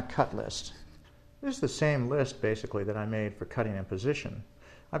my cut list. This is the same list basically that I made for cutting in position.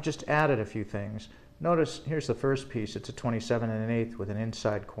 I've just added a few things. Notice here's the first piece. It's a 27 1/8 with an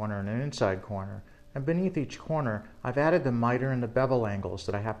inside corner and an inside corner. And beneath each corner, I've added the miter and the bevel angles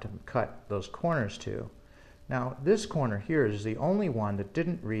that I have to cut those corners to. Now, this corner here is the only one that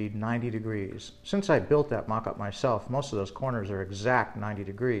didn't read 90 degrees. Since I built that mock-up myself, most of those corners are exact 90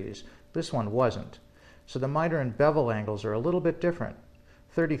 degrees. This one wasn't. So the miter and bevel angles are a little bit different.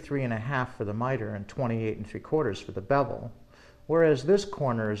 33.5 for the miter and 28 3/4 for the bevel. Whereas this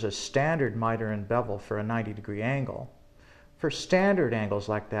corner is a standard miter and bevel for a 90-degree angle. For standard angles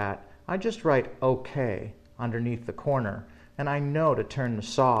like that, I just write OK underneath the corner, and I know to turn the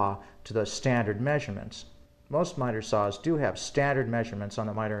saw to the standard measurements. Most miter saws do have standard measurements on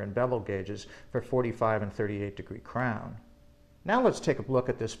the miter and bevel gauges for 45 and 38-degree crown. Now let's take a look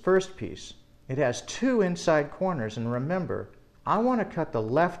at this first piece. It has two inside corners, and remember, I want to cut the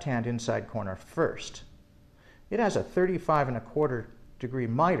left-hand inside corner first. It has a 35 1/4 degree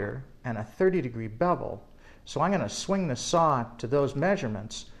miter and a 30-degree bevel. So I'm going to swing the saw to those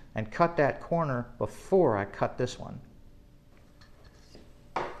measurements and cut that corner before I cut this one.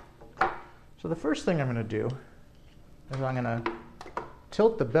 So the first thing I'm going to do is I'm going to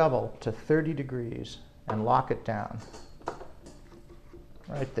tilt the bevel to 30 degrees and lock it down.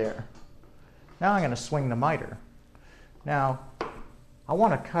 Right there. Now I'm going to swing the miter. Now, I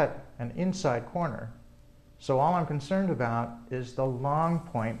want to cut an inside corner, so all I'm concerned about is the long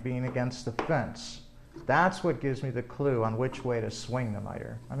point being against the fence. That's what gives me the clue on which way to swing the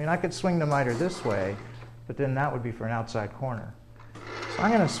miter. I mean, I could swing the miter this way, but then that would be for an outside corner. So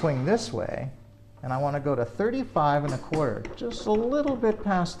I'm going to swing this way, and I want to go to 35 1/4, just a little bit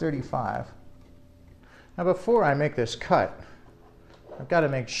past 35. Now before I make this cut, I've got to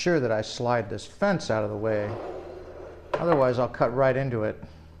make sure that I slide this fence out of the way. Otherwise I'll cut right into it.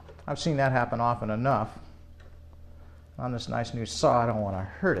 I've seen that happen often enough. On this nice new saw, I don't want to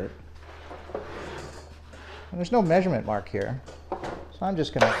hurt it. And there's no measurement mark here, so I'm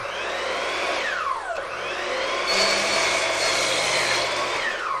just going to...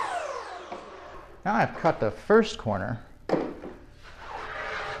 Now I've cut the first corner,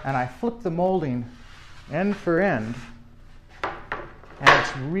 and I flip the molding end for end, and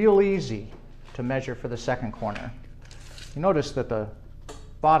it's real easy to measure for the second corner. You notice that the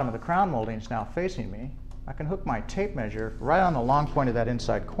bottom of the crown molding is now facing me. I can hook my tape measure right on the long point of that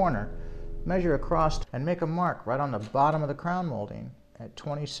inside corner, measure across, and make a mark right on the bottom of the crown molding at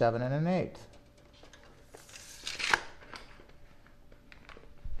 27 1/8.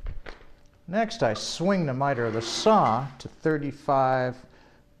 Next, I swing the miter of the saw to 35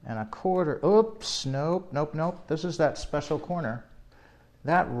 1/4. Oops, nope. This is that special corner.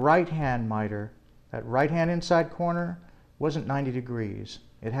 That right-hand miter, that right-hand inside corner, wasn't 90 degrees.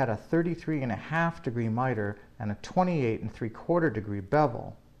 It had a 33.5 degree miter and a 28 3/4 degree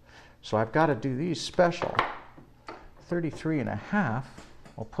bevel. So I've got to do these special. 33.5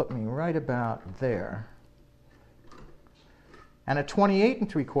 will put me right about there. And a 28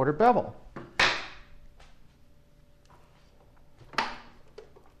 3/4 bevel.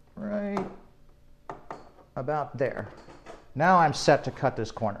 Right about there. Now I'm set to cut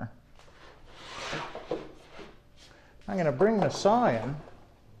this corner. I'm going to bring the saw in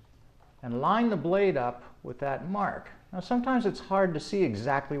and line the blade up with that mark. Now sometimes it's hard to see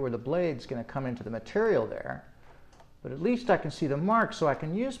exactly where the blade's going to come into the material there, but at least I can see the mark, so I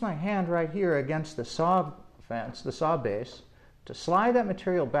can use my hand right here against the saw fence, the saw base, to slide that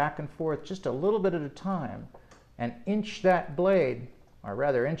material back and forth just a little bit at a time and inch that blade, or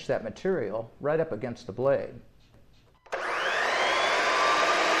rather inch that material, right up against the blade.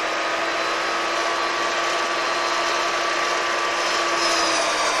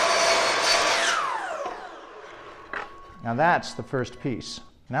 Now that's the first piece.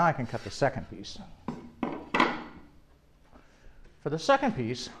 Now I can cut the second piece. For the second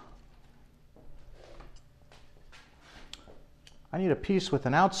piece, I need a piece with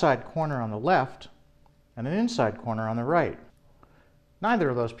an outside corner on the left and an inside corner on the right. Neither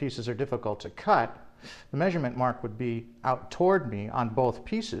of those pieces are difficult to cut. The measurement mark would be out toward me on both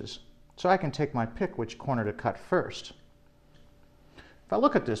pieces, so I can take my pick which corner to cut first. If I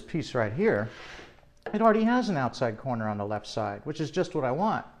look at this piece right here, it already has an outside corner on the left side, which is just what I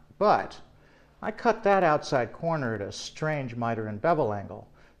want. But I cut that outside corner at a strange miter and bevel angle,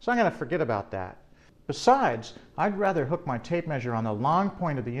 so I'm going to forget about that. Besides, I'd rather hook my tape measure on the long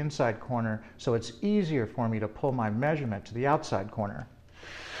point of the inside corner so it's easier for me to pull my measurement to the outside corner.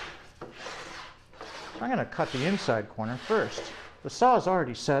 I'm going to cut the inside corner first. The saw is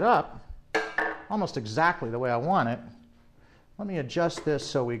already set up, almost exactly the way I want it. Let me adjust this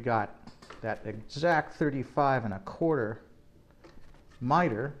so we got that exact 35 1/4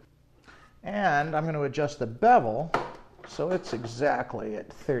 miter, and I'm going to adjust the bevel so it's exactly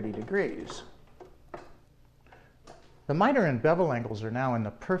at 30 degrees. The miter and bevel angles are now in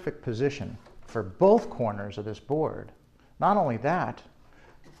the perfect position for both corners of this board. Not only that,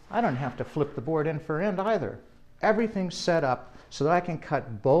 I don't have to flip the board end for end either. Everything's set up so that I can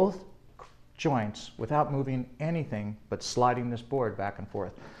cut both joints without moving anything but sliding this board back and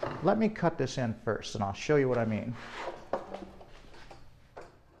forth. Let me cut this end first and I'll show you what I mean.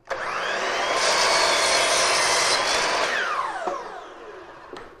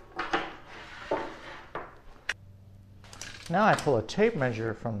 Now I pull a tape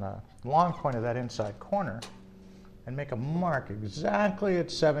measure from the long point of that inside corner and make a mark exactly at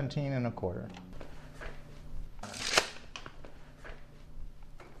 17 1/4.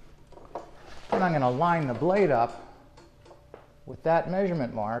 And I'm going to line the blade up with that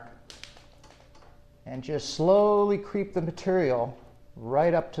measurement mark and just slowly creep the material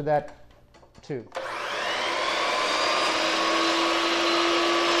right up to that tube.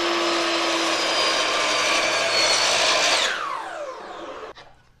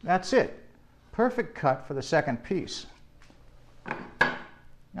 That's it. Perfect cut for the second piece. Now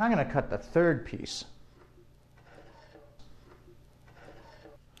I'm going to cut the third piece.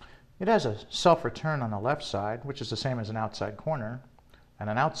 It has a self-return on the left side, which is the same as an outside corner, and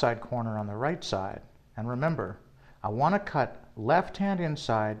an outside corner on the right side. And remember, I want to cut left-hand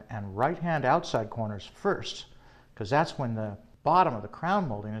inside and right-hand outside corners first, because that's when the bottom of the crown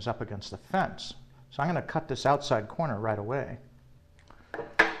molding is up against the fence. So I'm going to cut this outside corner right away.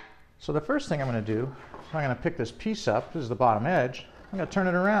 So the first thing I'm going to do is I'm going to pick this piece up. This is the bottom edge. I'm going to turn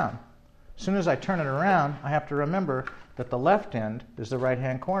it around. As soon as I turn it around, I have to remember that the left end is the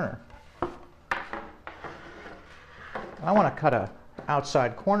right-hand corner. I want to cut an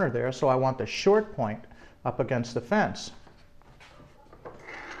outside corner there, so I want the short point up against the fence.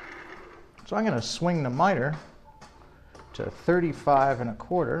 So I'm going to swing the miter to 35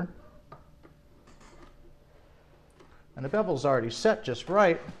 1/4. And the bevel's already set just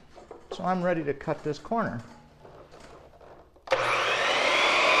right, so I'm ready to cut this corner.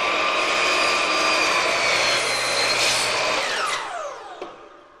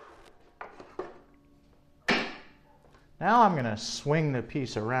 Now I'm going to swing the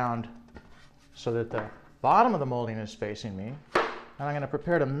piece around so that the bottom of the molding is facing me, and I'm going to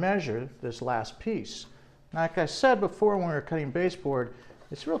prepare to measure this last piece. Like I said before when we were cutting baseboard,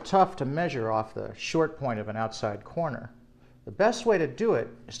 it's real tough to measure off the short point of an outside corner. The best way to do it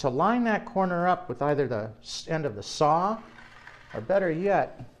is to line that corner up with either the end of the saw, or better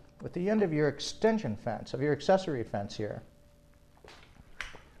yet, with the end of your extension fence, of your accessory fence here.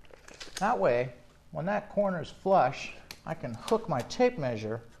 That way, when that corner is flush, I can hook my tape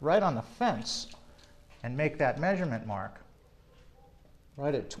measure right on the fence and make that measurement mark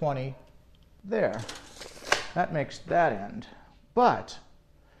right at 20 there. That makes that end. But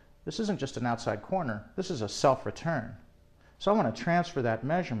this isn't just an outside corner, this is a self-return. So I want to transfer that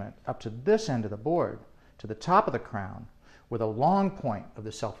measurement up to this end of the board, to the top of the crown, where the long point of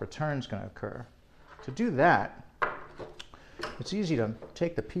the self-return is going to occur. To do that, it's easy to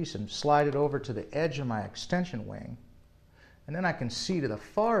take the piece and slide it over to the edge of my extension wing, and then I can see to the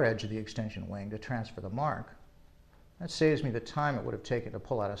far edge of the extension wing to transfer the mark. That saves me the time it would have taken to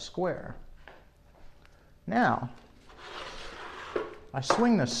pull out a square. Now, I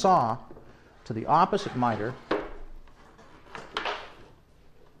swing the saw to the opposite miter,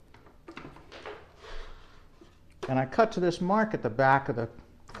 and I cut to this mark at the back of the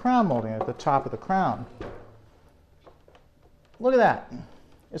crown molding, at the top of the crown. Look at that.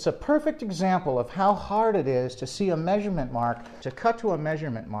 It's a perfect example of how hard it is to see a measurement mark, to cut to a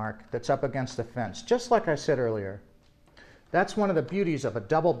measurement mark that's up against the fence, just like I said earlier. That's one of the beauties of a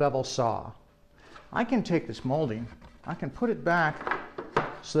double bevel saw. I can take this molding, I can put it back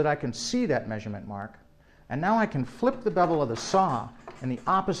so that I can see that measurement mark, and now I can flip the bevel of the saw in the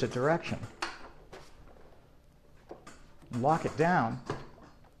opposite direction. Lock it down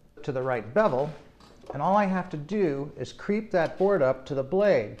to the right bevel, and all I have to do is creep that board up to the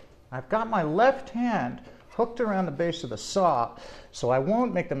blade. I've got my left hand hooked around the base of the saw, so I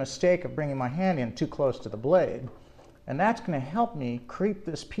won't make the mistake of bringing my hand in too close to the blade. And that's going to help me creep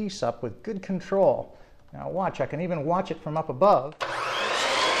this piece up with good control. Now watch, I can even watch it from up above.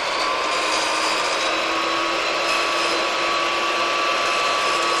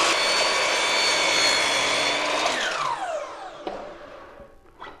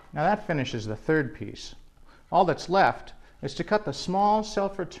 Now that finishes the third piece. All that's left is to cut the small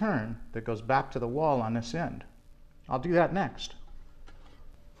self-return that goes back to the wall on this end. I'll do that next.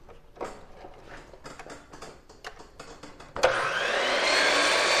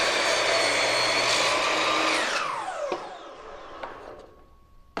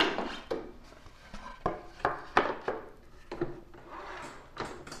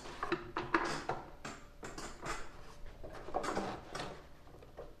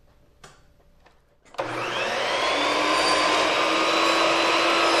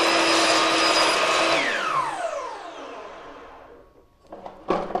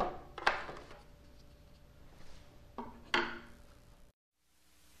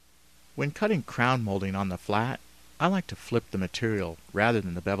 When cutting crown molding on the flat, I like to flip the material rather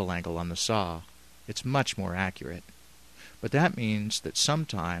than the bevel angle on the saw. It's much more accurate. But that means that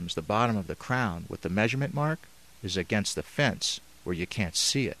sometimes the bottom of the crown with the measurement mark is against the fence where you can't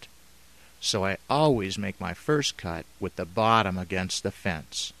see it. So I always make my first cut with the bottom against the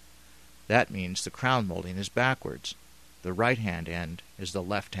fence. That means the crown molding is backwards. The right-hand end is the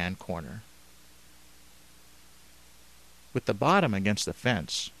left-hand corner. With the bottom against the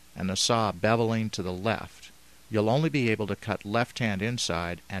fence and the saw beveling to the left, you'll only be able to cut left-hand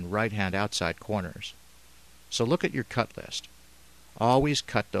inside and right-hand outside corners. So look at your cut list. Always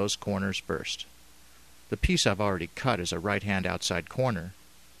cut those corners first. The piece I've already cut is a right-hand outside corner,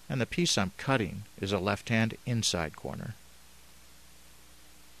 and the piece I'm cutting is a left-hand inside corner.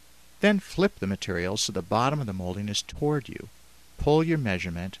 Then flip the material so the bottom of the molding is toward you. Pull your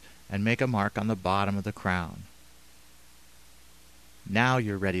measurement and make a mark on the bottom of the crown. Now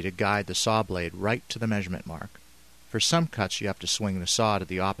you're ready to guide the saw blade right to the measurement mark. For some cuts you have to swing the saw to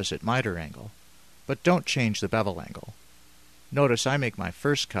the opposite miter angle, but don't change the bevel angle. Notice I make my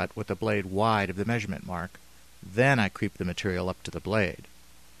first cut with the blade wide of the measurement mark, then I creep the material up to the blade.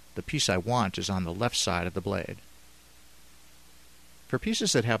 The piece I want is on the left side of the blade. For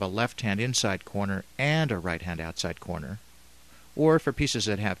pieces that have a left-hand inside corner and a right-hand outside corner, or for pieces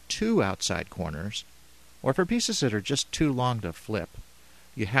that have two outside corners, or for pieces that are just too long to flip,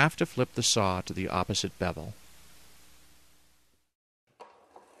 you have to flip the saw to the opposite bevel.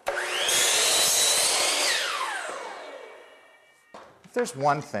 If there's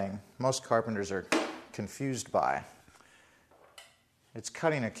one thing most carpenters are confused by, it's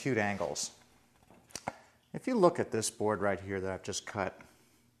cutting acute angles. If you look at this board right here that I've just cut,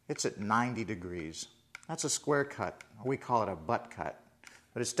 it's at 90 degrees. That's a square cut. We call it a butt cut.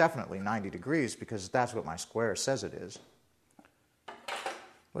 But it's definitely 90 degrees because that's what my square says it is.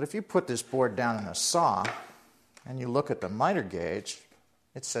 But if you put this board down in a saw and you look at the miter gauge,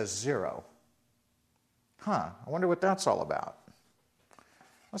 it says 0. I wonder what that's all about.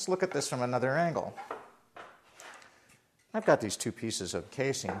 Let's look at this from another angle. I've got these two pieces of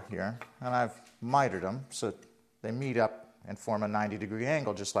casing here, and I've mitered them so they meet up and form a 90-degree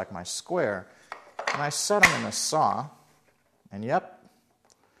angle just like my square. And I set them in the saw, and yep,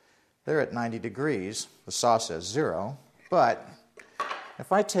 they're at 90 degrees. The saw says 0, but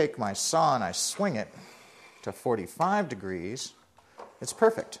if I take my saw and I swing it to 45 degrees, it's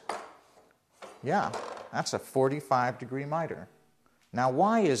perfect. Yeah, that's a 45-degree miter. Now,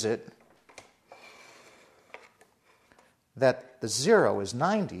 why is it that the 0 is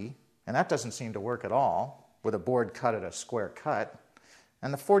 90, and that doesn't seem to work at all with a board cut at a square cut,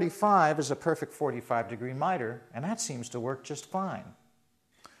 and the 45 is a perfect 45-degree miter, and that seems to work just fine?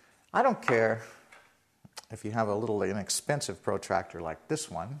 I don't care if you have a little inexpensive protractor like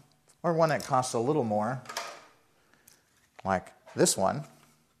this one, or one that costs a little more, like this one,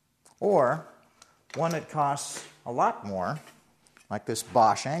 or one that costs a lot more, like this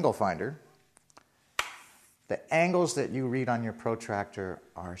Bosch angle finder. The angles that you read on your protractor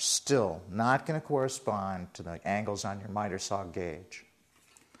are still not going to correspond to the angles on your miter saw gauge.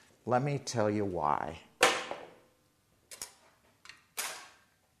 Let me tell you why.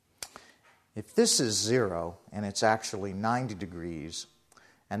 If this is 0 and it's actually 90 degrees,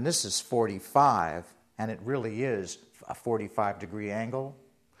 and this is 45, and it really is a 45-degree angle,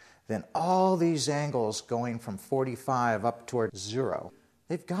 then all these angles going from 45 up toward 0,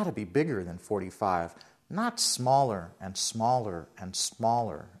 they've got to be bigger than 45, not smaller and smaller and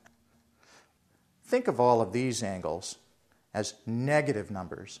smaller. Think of all of these angles as negative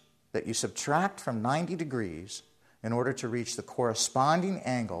numbers that you subtract from 90 degrees in order to reach the corresponding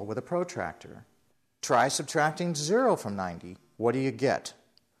angle with a protractor. Try subtracting 0 from 90. What do you get?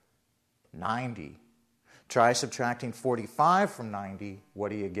 90. Try subtracting 45 from 90. What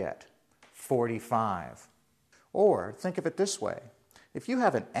do you get? 45. Or think of it this way. If you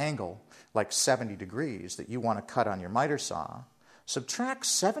have an angle like 70 degrees that you want to cut on your miter saw, subtract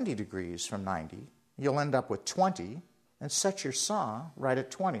 70 degrees from 90. You'll end up with 20, and set your saw right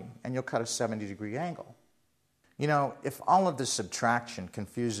at 20, and you'll cut a 70-degree angle. You know, if all of this subtraction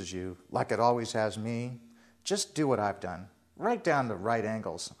confuses you, like it always has me, just do what I've done. Write down the right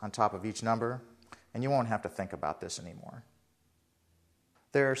angles on top of each number, and you won't have to think about this anymore.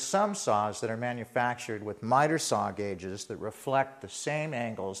 There are some saws that are manufactured with miter saw gauges that reflect the same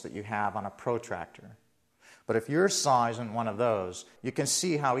angles that you have on a protractor. But if your saw isn't one of those, you can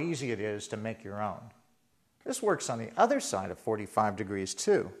see how easy it is to make your own. This works on the other side of 45 degrees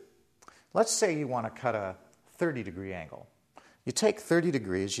too. Let's say you want to cut a 30-degree angle. You take 30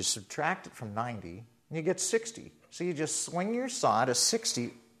 degrees, you subtract it from 90, and you get 60. So you just swing your saw to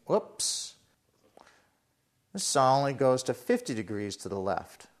 60. Whoops. This saw only goes to 50 degrees to the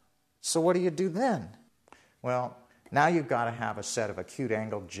left. So what do you do then? Well, now you've got to have a set of acute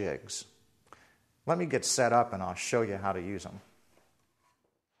angle jigs. Let me get set up and I'll show you how to use them.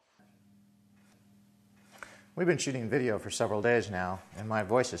 We've been shooting video for several days now, and my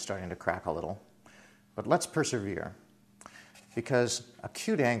voice is starting to crack a little. But let's persevere, because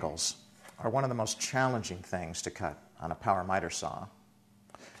acute angles are one of the most challenging things to cut on a power miter saw.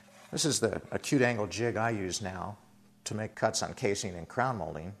 This is the acute angle jig I use now to make cuts on casing and crown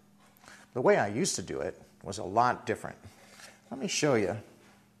molding. The way I used to do it was a lot different. Let me show you.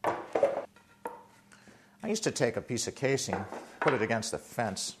 I used to take a piece of casing, put it against the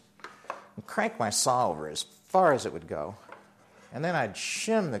fence, and crank my saw over as far as it would go. And then I'd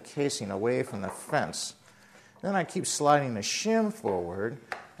shim the casing away from the fence. Then I'd keep sliding the shim forward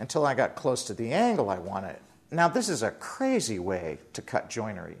until I got close to the angle I wanted. Now, this is a crazy way to cut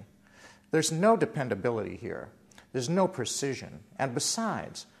joinery. There's no dependability here. There's no precision. And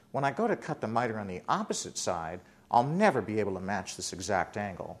besides, when I go to cut the miter on the opposite side, I'll never be able to match this exact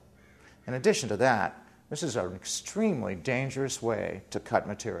angle. In addition to that, this is an extremely dangerous way to cut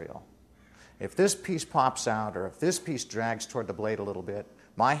material. If this piece pops out or if this piece drags toward the blade a little bit,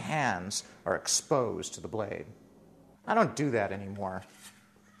 my hands are exposed to the blade. I don't do that anymore.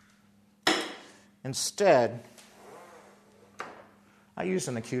 Instead, I use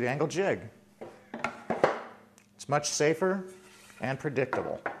an acute angle jig. It's much safer and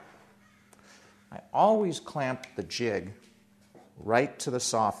predictable. I always clamp the jig right to the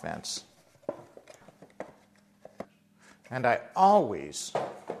saw fence. And I always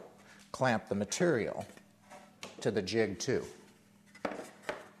clamp the material to the jig too.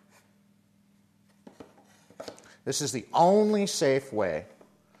 This is the only safe way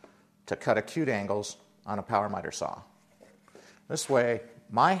to cut acute angles on a power miter saw. This way,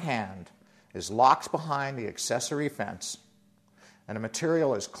 my hand is locked behind the accessory fence and the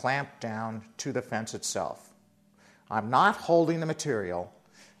material is clamped down to the fence itself. I'm not holding the material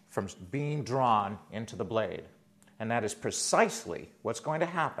from being drawn into the blade. And that is precisely what's going to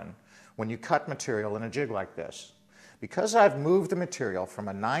happen when you cut material in a jig like this. Because I've moved the material from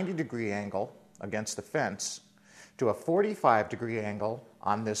a 90-degree angle against the fence to a 45-degree angle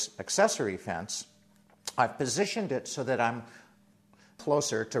on this accessory fence, I've positioned it so that I'm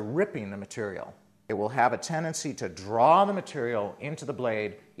closer to ripping the material. It will have a tendency to draw the material into the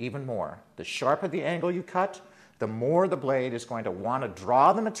blade even more. The sharper the angle you cut, the more the blade is going to want to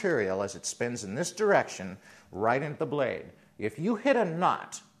draw the material as it spins in this direction right into the blade. If you hit a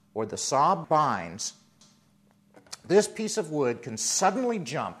knot or the saw binds, this piece of wood can suddenly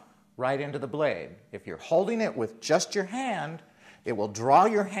jump right into the blade. If you're holding it with just your hand, it will draw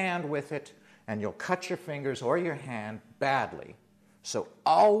your hand with it and you'll cut your fingers or your hand badly. So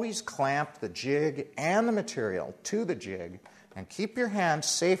always clamp the jig and the material to the jig and keep your hand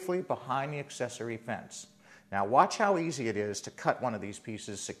safely behind the accessory fence. Now watch how easy it is to cut one of these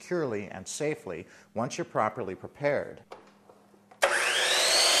pieces securely and safely once you're properly prepared.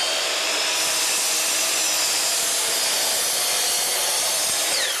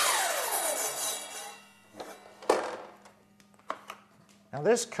 Now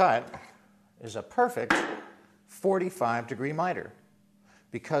this cut is a perfect 45-degree miter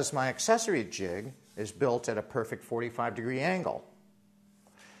because my accessory jig is built at a perfect 45-degree angle.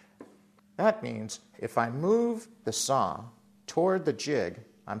 That means if I move the saw toward the jig,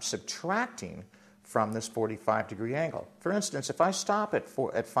 I'm subtracting from this 45-degree angle. For instance, if I stop at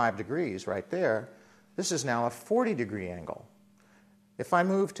 5 degrees right there, this is now a 40-degree angle. If I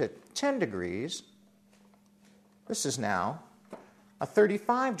move to 10 degrees, this is now a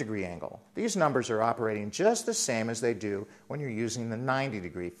 35-degree angle. These numbers are operating just the same as they do when you're using the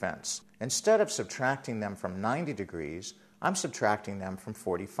 90-degree fence. Instead of subtracting them from 90 degrees, I'm subtracting them from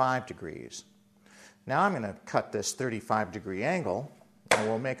 45 degrees. Now I'm going to cut this 35-degree angle and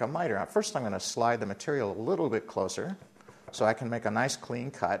we'll make a miter. First I'm going to slide the material a little bit closer so I can make a nice clean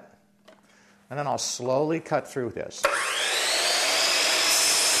cut. And then I'll slowly cut through this.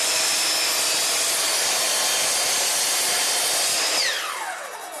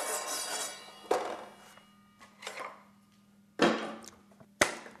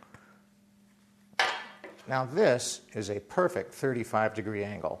 Now this is a perfect 35-degree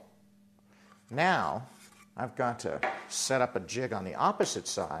angle. Now I've got to set up a jig on the opposite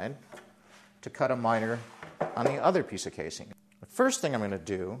side to cut a miter on the other piece of casing. The first thing I'm going to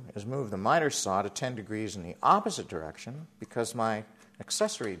do is move the miter saw to 10 degrees in the opposite direction because my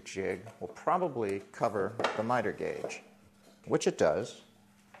accessory jig will probably cover the miter gauge, which it does.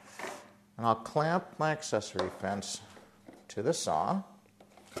 And I'll clamp my accessory fence to the saw.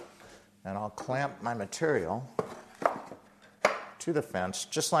 And I'll clamp my material to the fence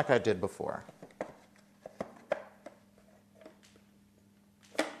just like I did before.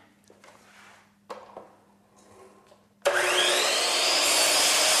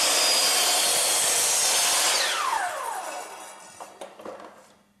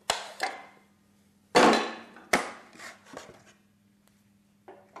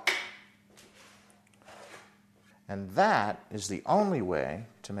 And that is the only way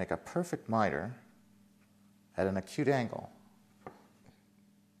to make a perfect miter at an acute angle.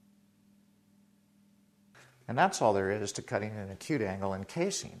 And that's all there is to cutting an acute angle in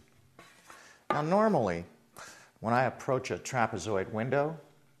casing. Now normally, when I approach a trapezoid window,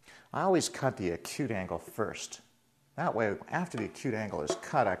 I always cut the acute angle first. That way, after the acute angle is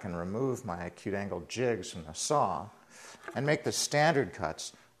cut, I can remove my acute angle jigs from the saw and make the standard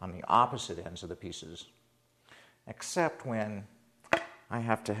cuts on the opposite ends of the pieces, except when I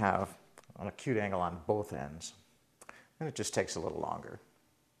have to have an acute angle on both ends. And it just takes a little longer.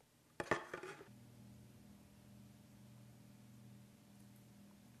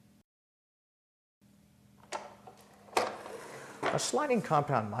 A sliding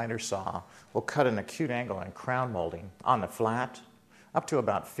compound miter saw will cut an acute angle in crown molding on the flat up to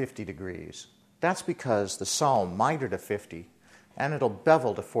about 50 degrees. That's because the saw will miter to 50 and it'll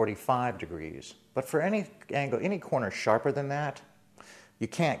bevel to 45 degrees. But for any angle, any corner sharper than that, you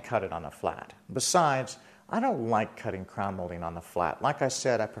can't cut it on the flat. Besides, I don't like cutting crown molding on the flat. Like I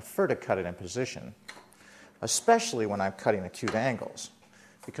said, I prefer to cut it in position, especially when I'm cutting acute angles,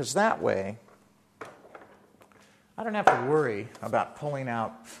 because that way I don't have to worry about pulling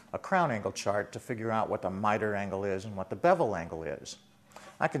out a crown angle chart to figure out what the miter angle is and what the bevel angle is.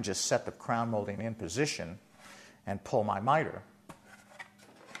 I can just set the crown molding in position and pull my miter.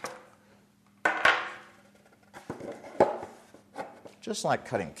 Just like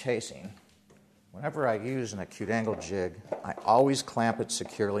cutting casing, whenever I use an acute angle jig, I always clamp it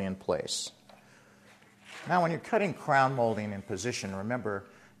securely in place. Now, when you're cutting crown molding in position, remember,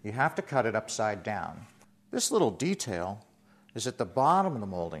 you have to cut it upside down. This little detail is at the bottom of the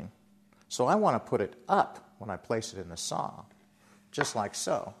molding, so I want to put it up when I place it in the saw, just like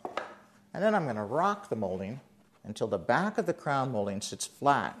so. And then I'm going to rock the molding until the back of the crown molding sits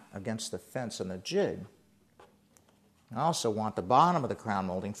flat against the fence and the jig. I also want the bottom of the crown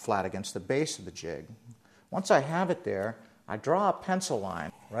molding flat against the base of the jig. Once I have it there, I draw a pencil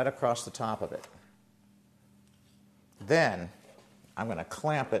line right across the top of it. Then I'm going to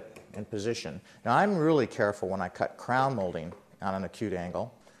clamp it in position. Now, I'm really careful when I cut crown molding on an acute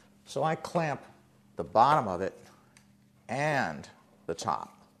angle, so I clamp the bottom of it and the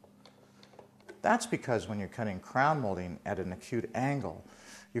top. That's because when you're cutting crown molding at an acute angle,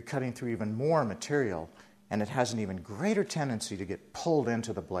 you're cutting through even more material, and it has an even greater tendency to get pulled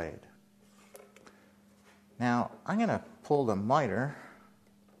into the blade. Now, I'm going to pull the miter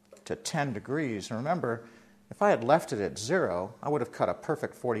to 10 degrees. And remember, if I had left it at 0, I would have cut a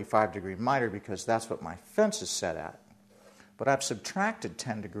perfect 45-degree miter because that's what my fence is set at. But I've subtracted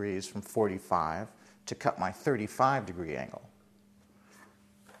 10 degrees from 45 to cut my 35-degree angle.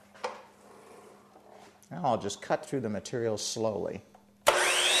 Now I'll just cut through the material slowly.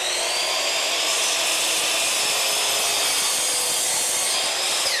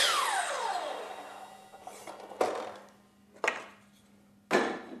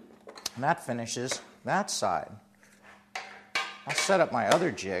 And that finishes that side. I'll set up my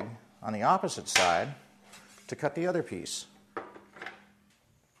other jig on the opposite side to cut the other piece.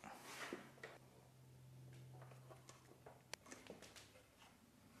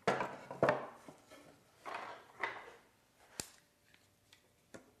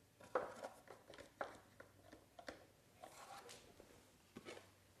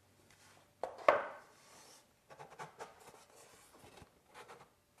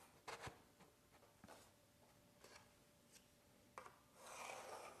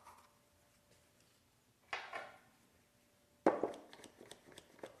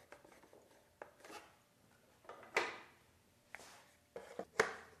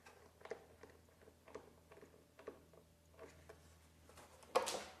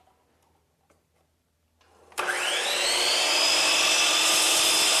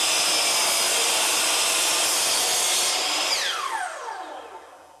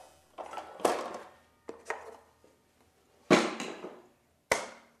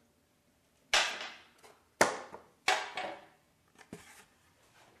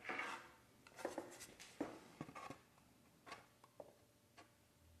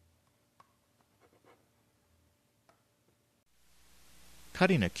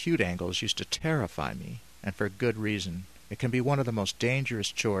 Cutting acute angles used to terrify me, and for good reason. It can be one of the most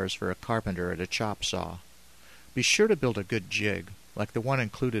dangerous chores for a carpenter at a chop saw. Be sure to build a good jig, like the one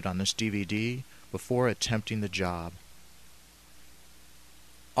included on this DVD, before attempting the job.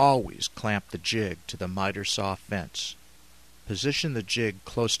 Always clamp the jig to the miter saw fence. Position the jig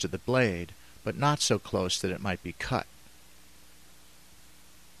close to the blade, but not so close that it might be cut.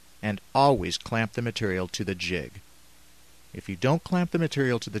 And always clamp the material to the jig. If you don't clamp the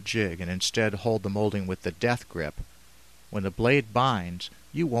material to the jig and instead hold the molding with the death grip, when the blade binds,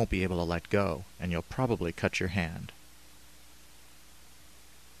 you won't be able to let go, and you'll probably cut your hand.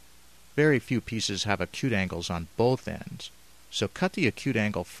 Very few pieces have acute angles on both ends, so cut the acute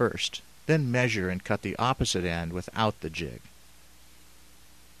angle first, then measure and cut the opposite end without the jig.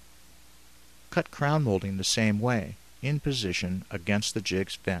 Cut crown molding the same way, in position against the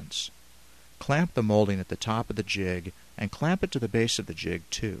jig's fence. Clamp the molding at the top of the jig and clamp it to the base of the jig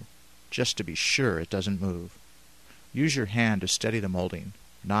too, just to be sure it doesn't move. Use your hand to steady the molding,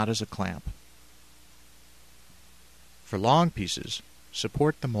 not as a clamp. For long pieces,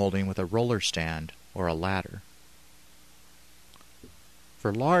 support the molding with a roller stand or a ladder.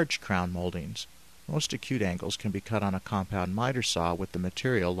 For large crown moldings, most acute angles can be cut on a compound miter saw with the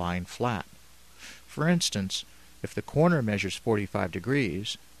material lying flat. For instance, if the corner measures 45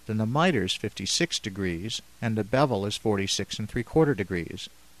 degrees, then the miter is 56 degrees and the bevel is 46 3/4 degrees,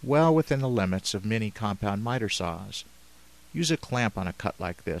 well within the limits of many compound miter saws. Use a clamp on a cut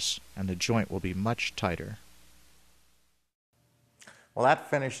like this, and the joint will be much tighter. Well, that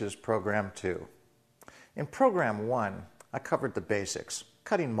finishes Program 2. In Program 1, I covered the basics,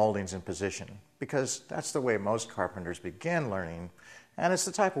 cutting moldings in position, because that's the way most carpenters begin learning, and it's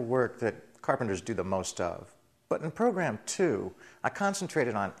the type of work that carpenters do the most of. But in Program 2, I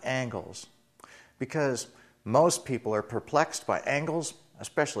concentrated on angles, because most people are perplexed by angles,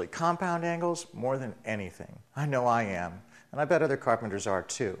 especially compound angles, more than anything. I know I am, and I bet other carpenters are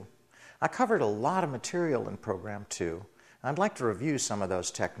too. I covered a lot of material in Program 2. I'd like to review some of those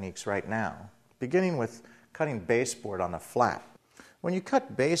techniques right now, beginning with cutting baseboard on the flat. When you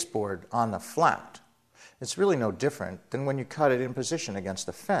cut baseboard on the flat, it's really no different than when you cut it in position against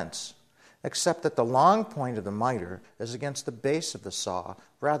the fence, except that the long point of the miter is against the base of the saw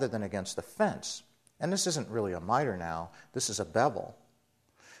rather than against the fence. And this isn't really a miter now, this is a bevel.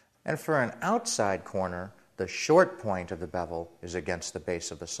 And for an outside corner, the short point of the bevel is against the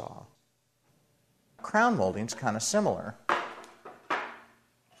base of the saw. Crown molding's kind of similar.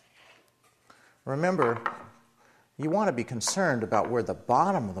 Remember, you want to be concerned about where the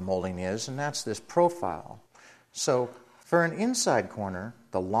bottom of the molding is, and that's this profile. So for an inside corner,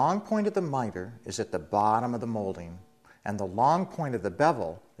 the long point of the miter is at the bottom of the molding, and the long point of the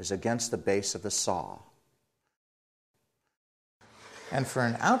bevel is against the base of the saw. And for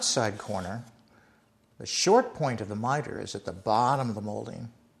an outside corner, the short point of the miter is at the bottom of the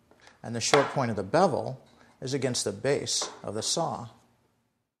molding, and the short point of the bevel is against the base of the saw.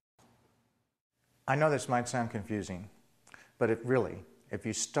 I know this might sound confusing, but if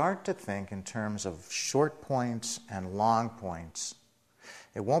you start to think in terms of short points and long points,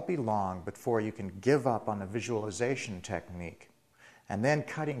 it won't be long before you can give up on the visualization technique, and then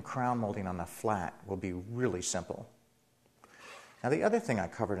cutting crown molding on the flat will be really simple. Now, the other thing I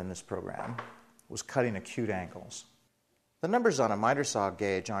covered in this program was cutting acute angles. The numbers on a miter saw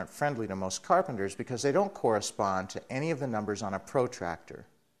gauge aren't friendly to most carpenters because they don't correspond to any of the numbers on a protractor.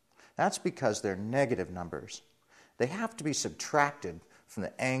 That's because they're negative numbers. They have to be subtracted from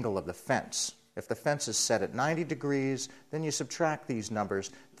the angle of the fence. If the fence is set at 90 degrees, then you subtract these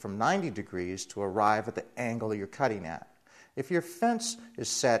numbers from 90 degrees to arrive at the angle you're cutting at. If your fence is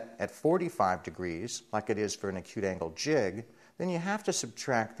set at 45 degrees, like it is for an acute angle jig, then you have to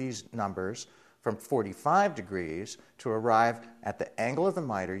subtract these numbers from 45 degrees to arrive at the angle of the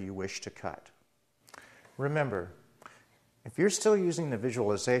miter you wish to cut. Remember, if you're still using the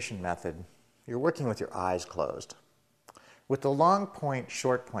visualization method, you're working with your eyes closed. With the long point,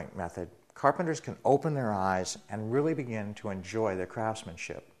 short point method, carpenters can open their eyes and really begin to enjoy their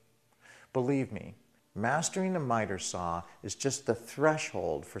craftsmanship. Believe me, mastering the miter saw is just the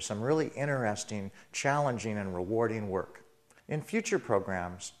threshold for some really interesting, challenging, and rewarding work. In future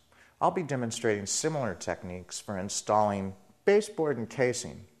programs, I'll be demonstrating similar techniques for installing baseboard and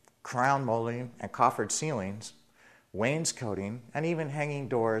casing, crown molding and coffered ceilings, wainscoting, and even hanging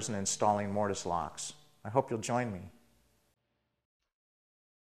doors and installing mortise locks. I hope you'll join me.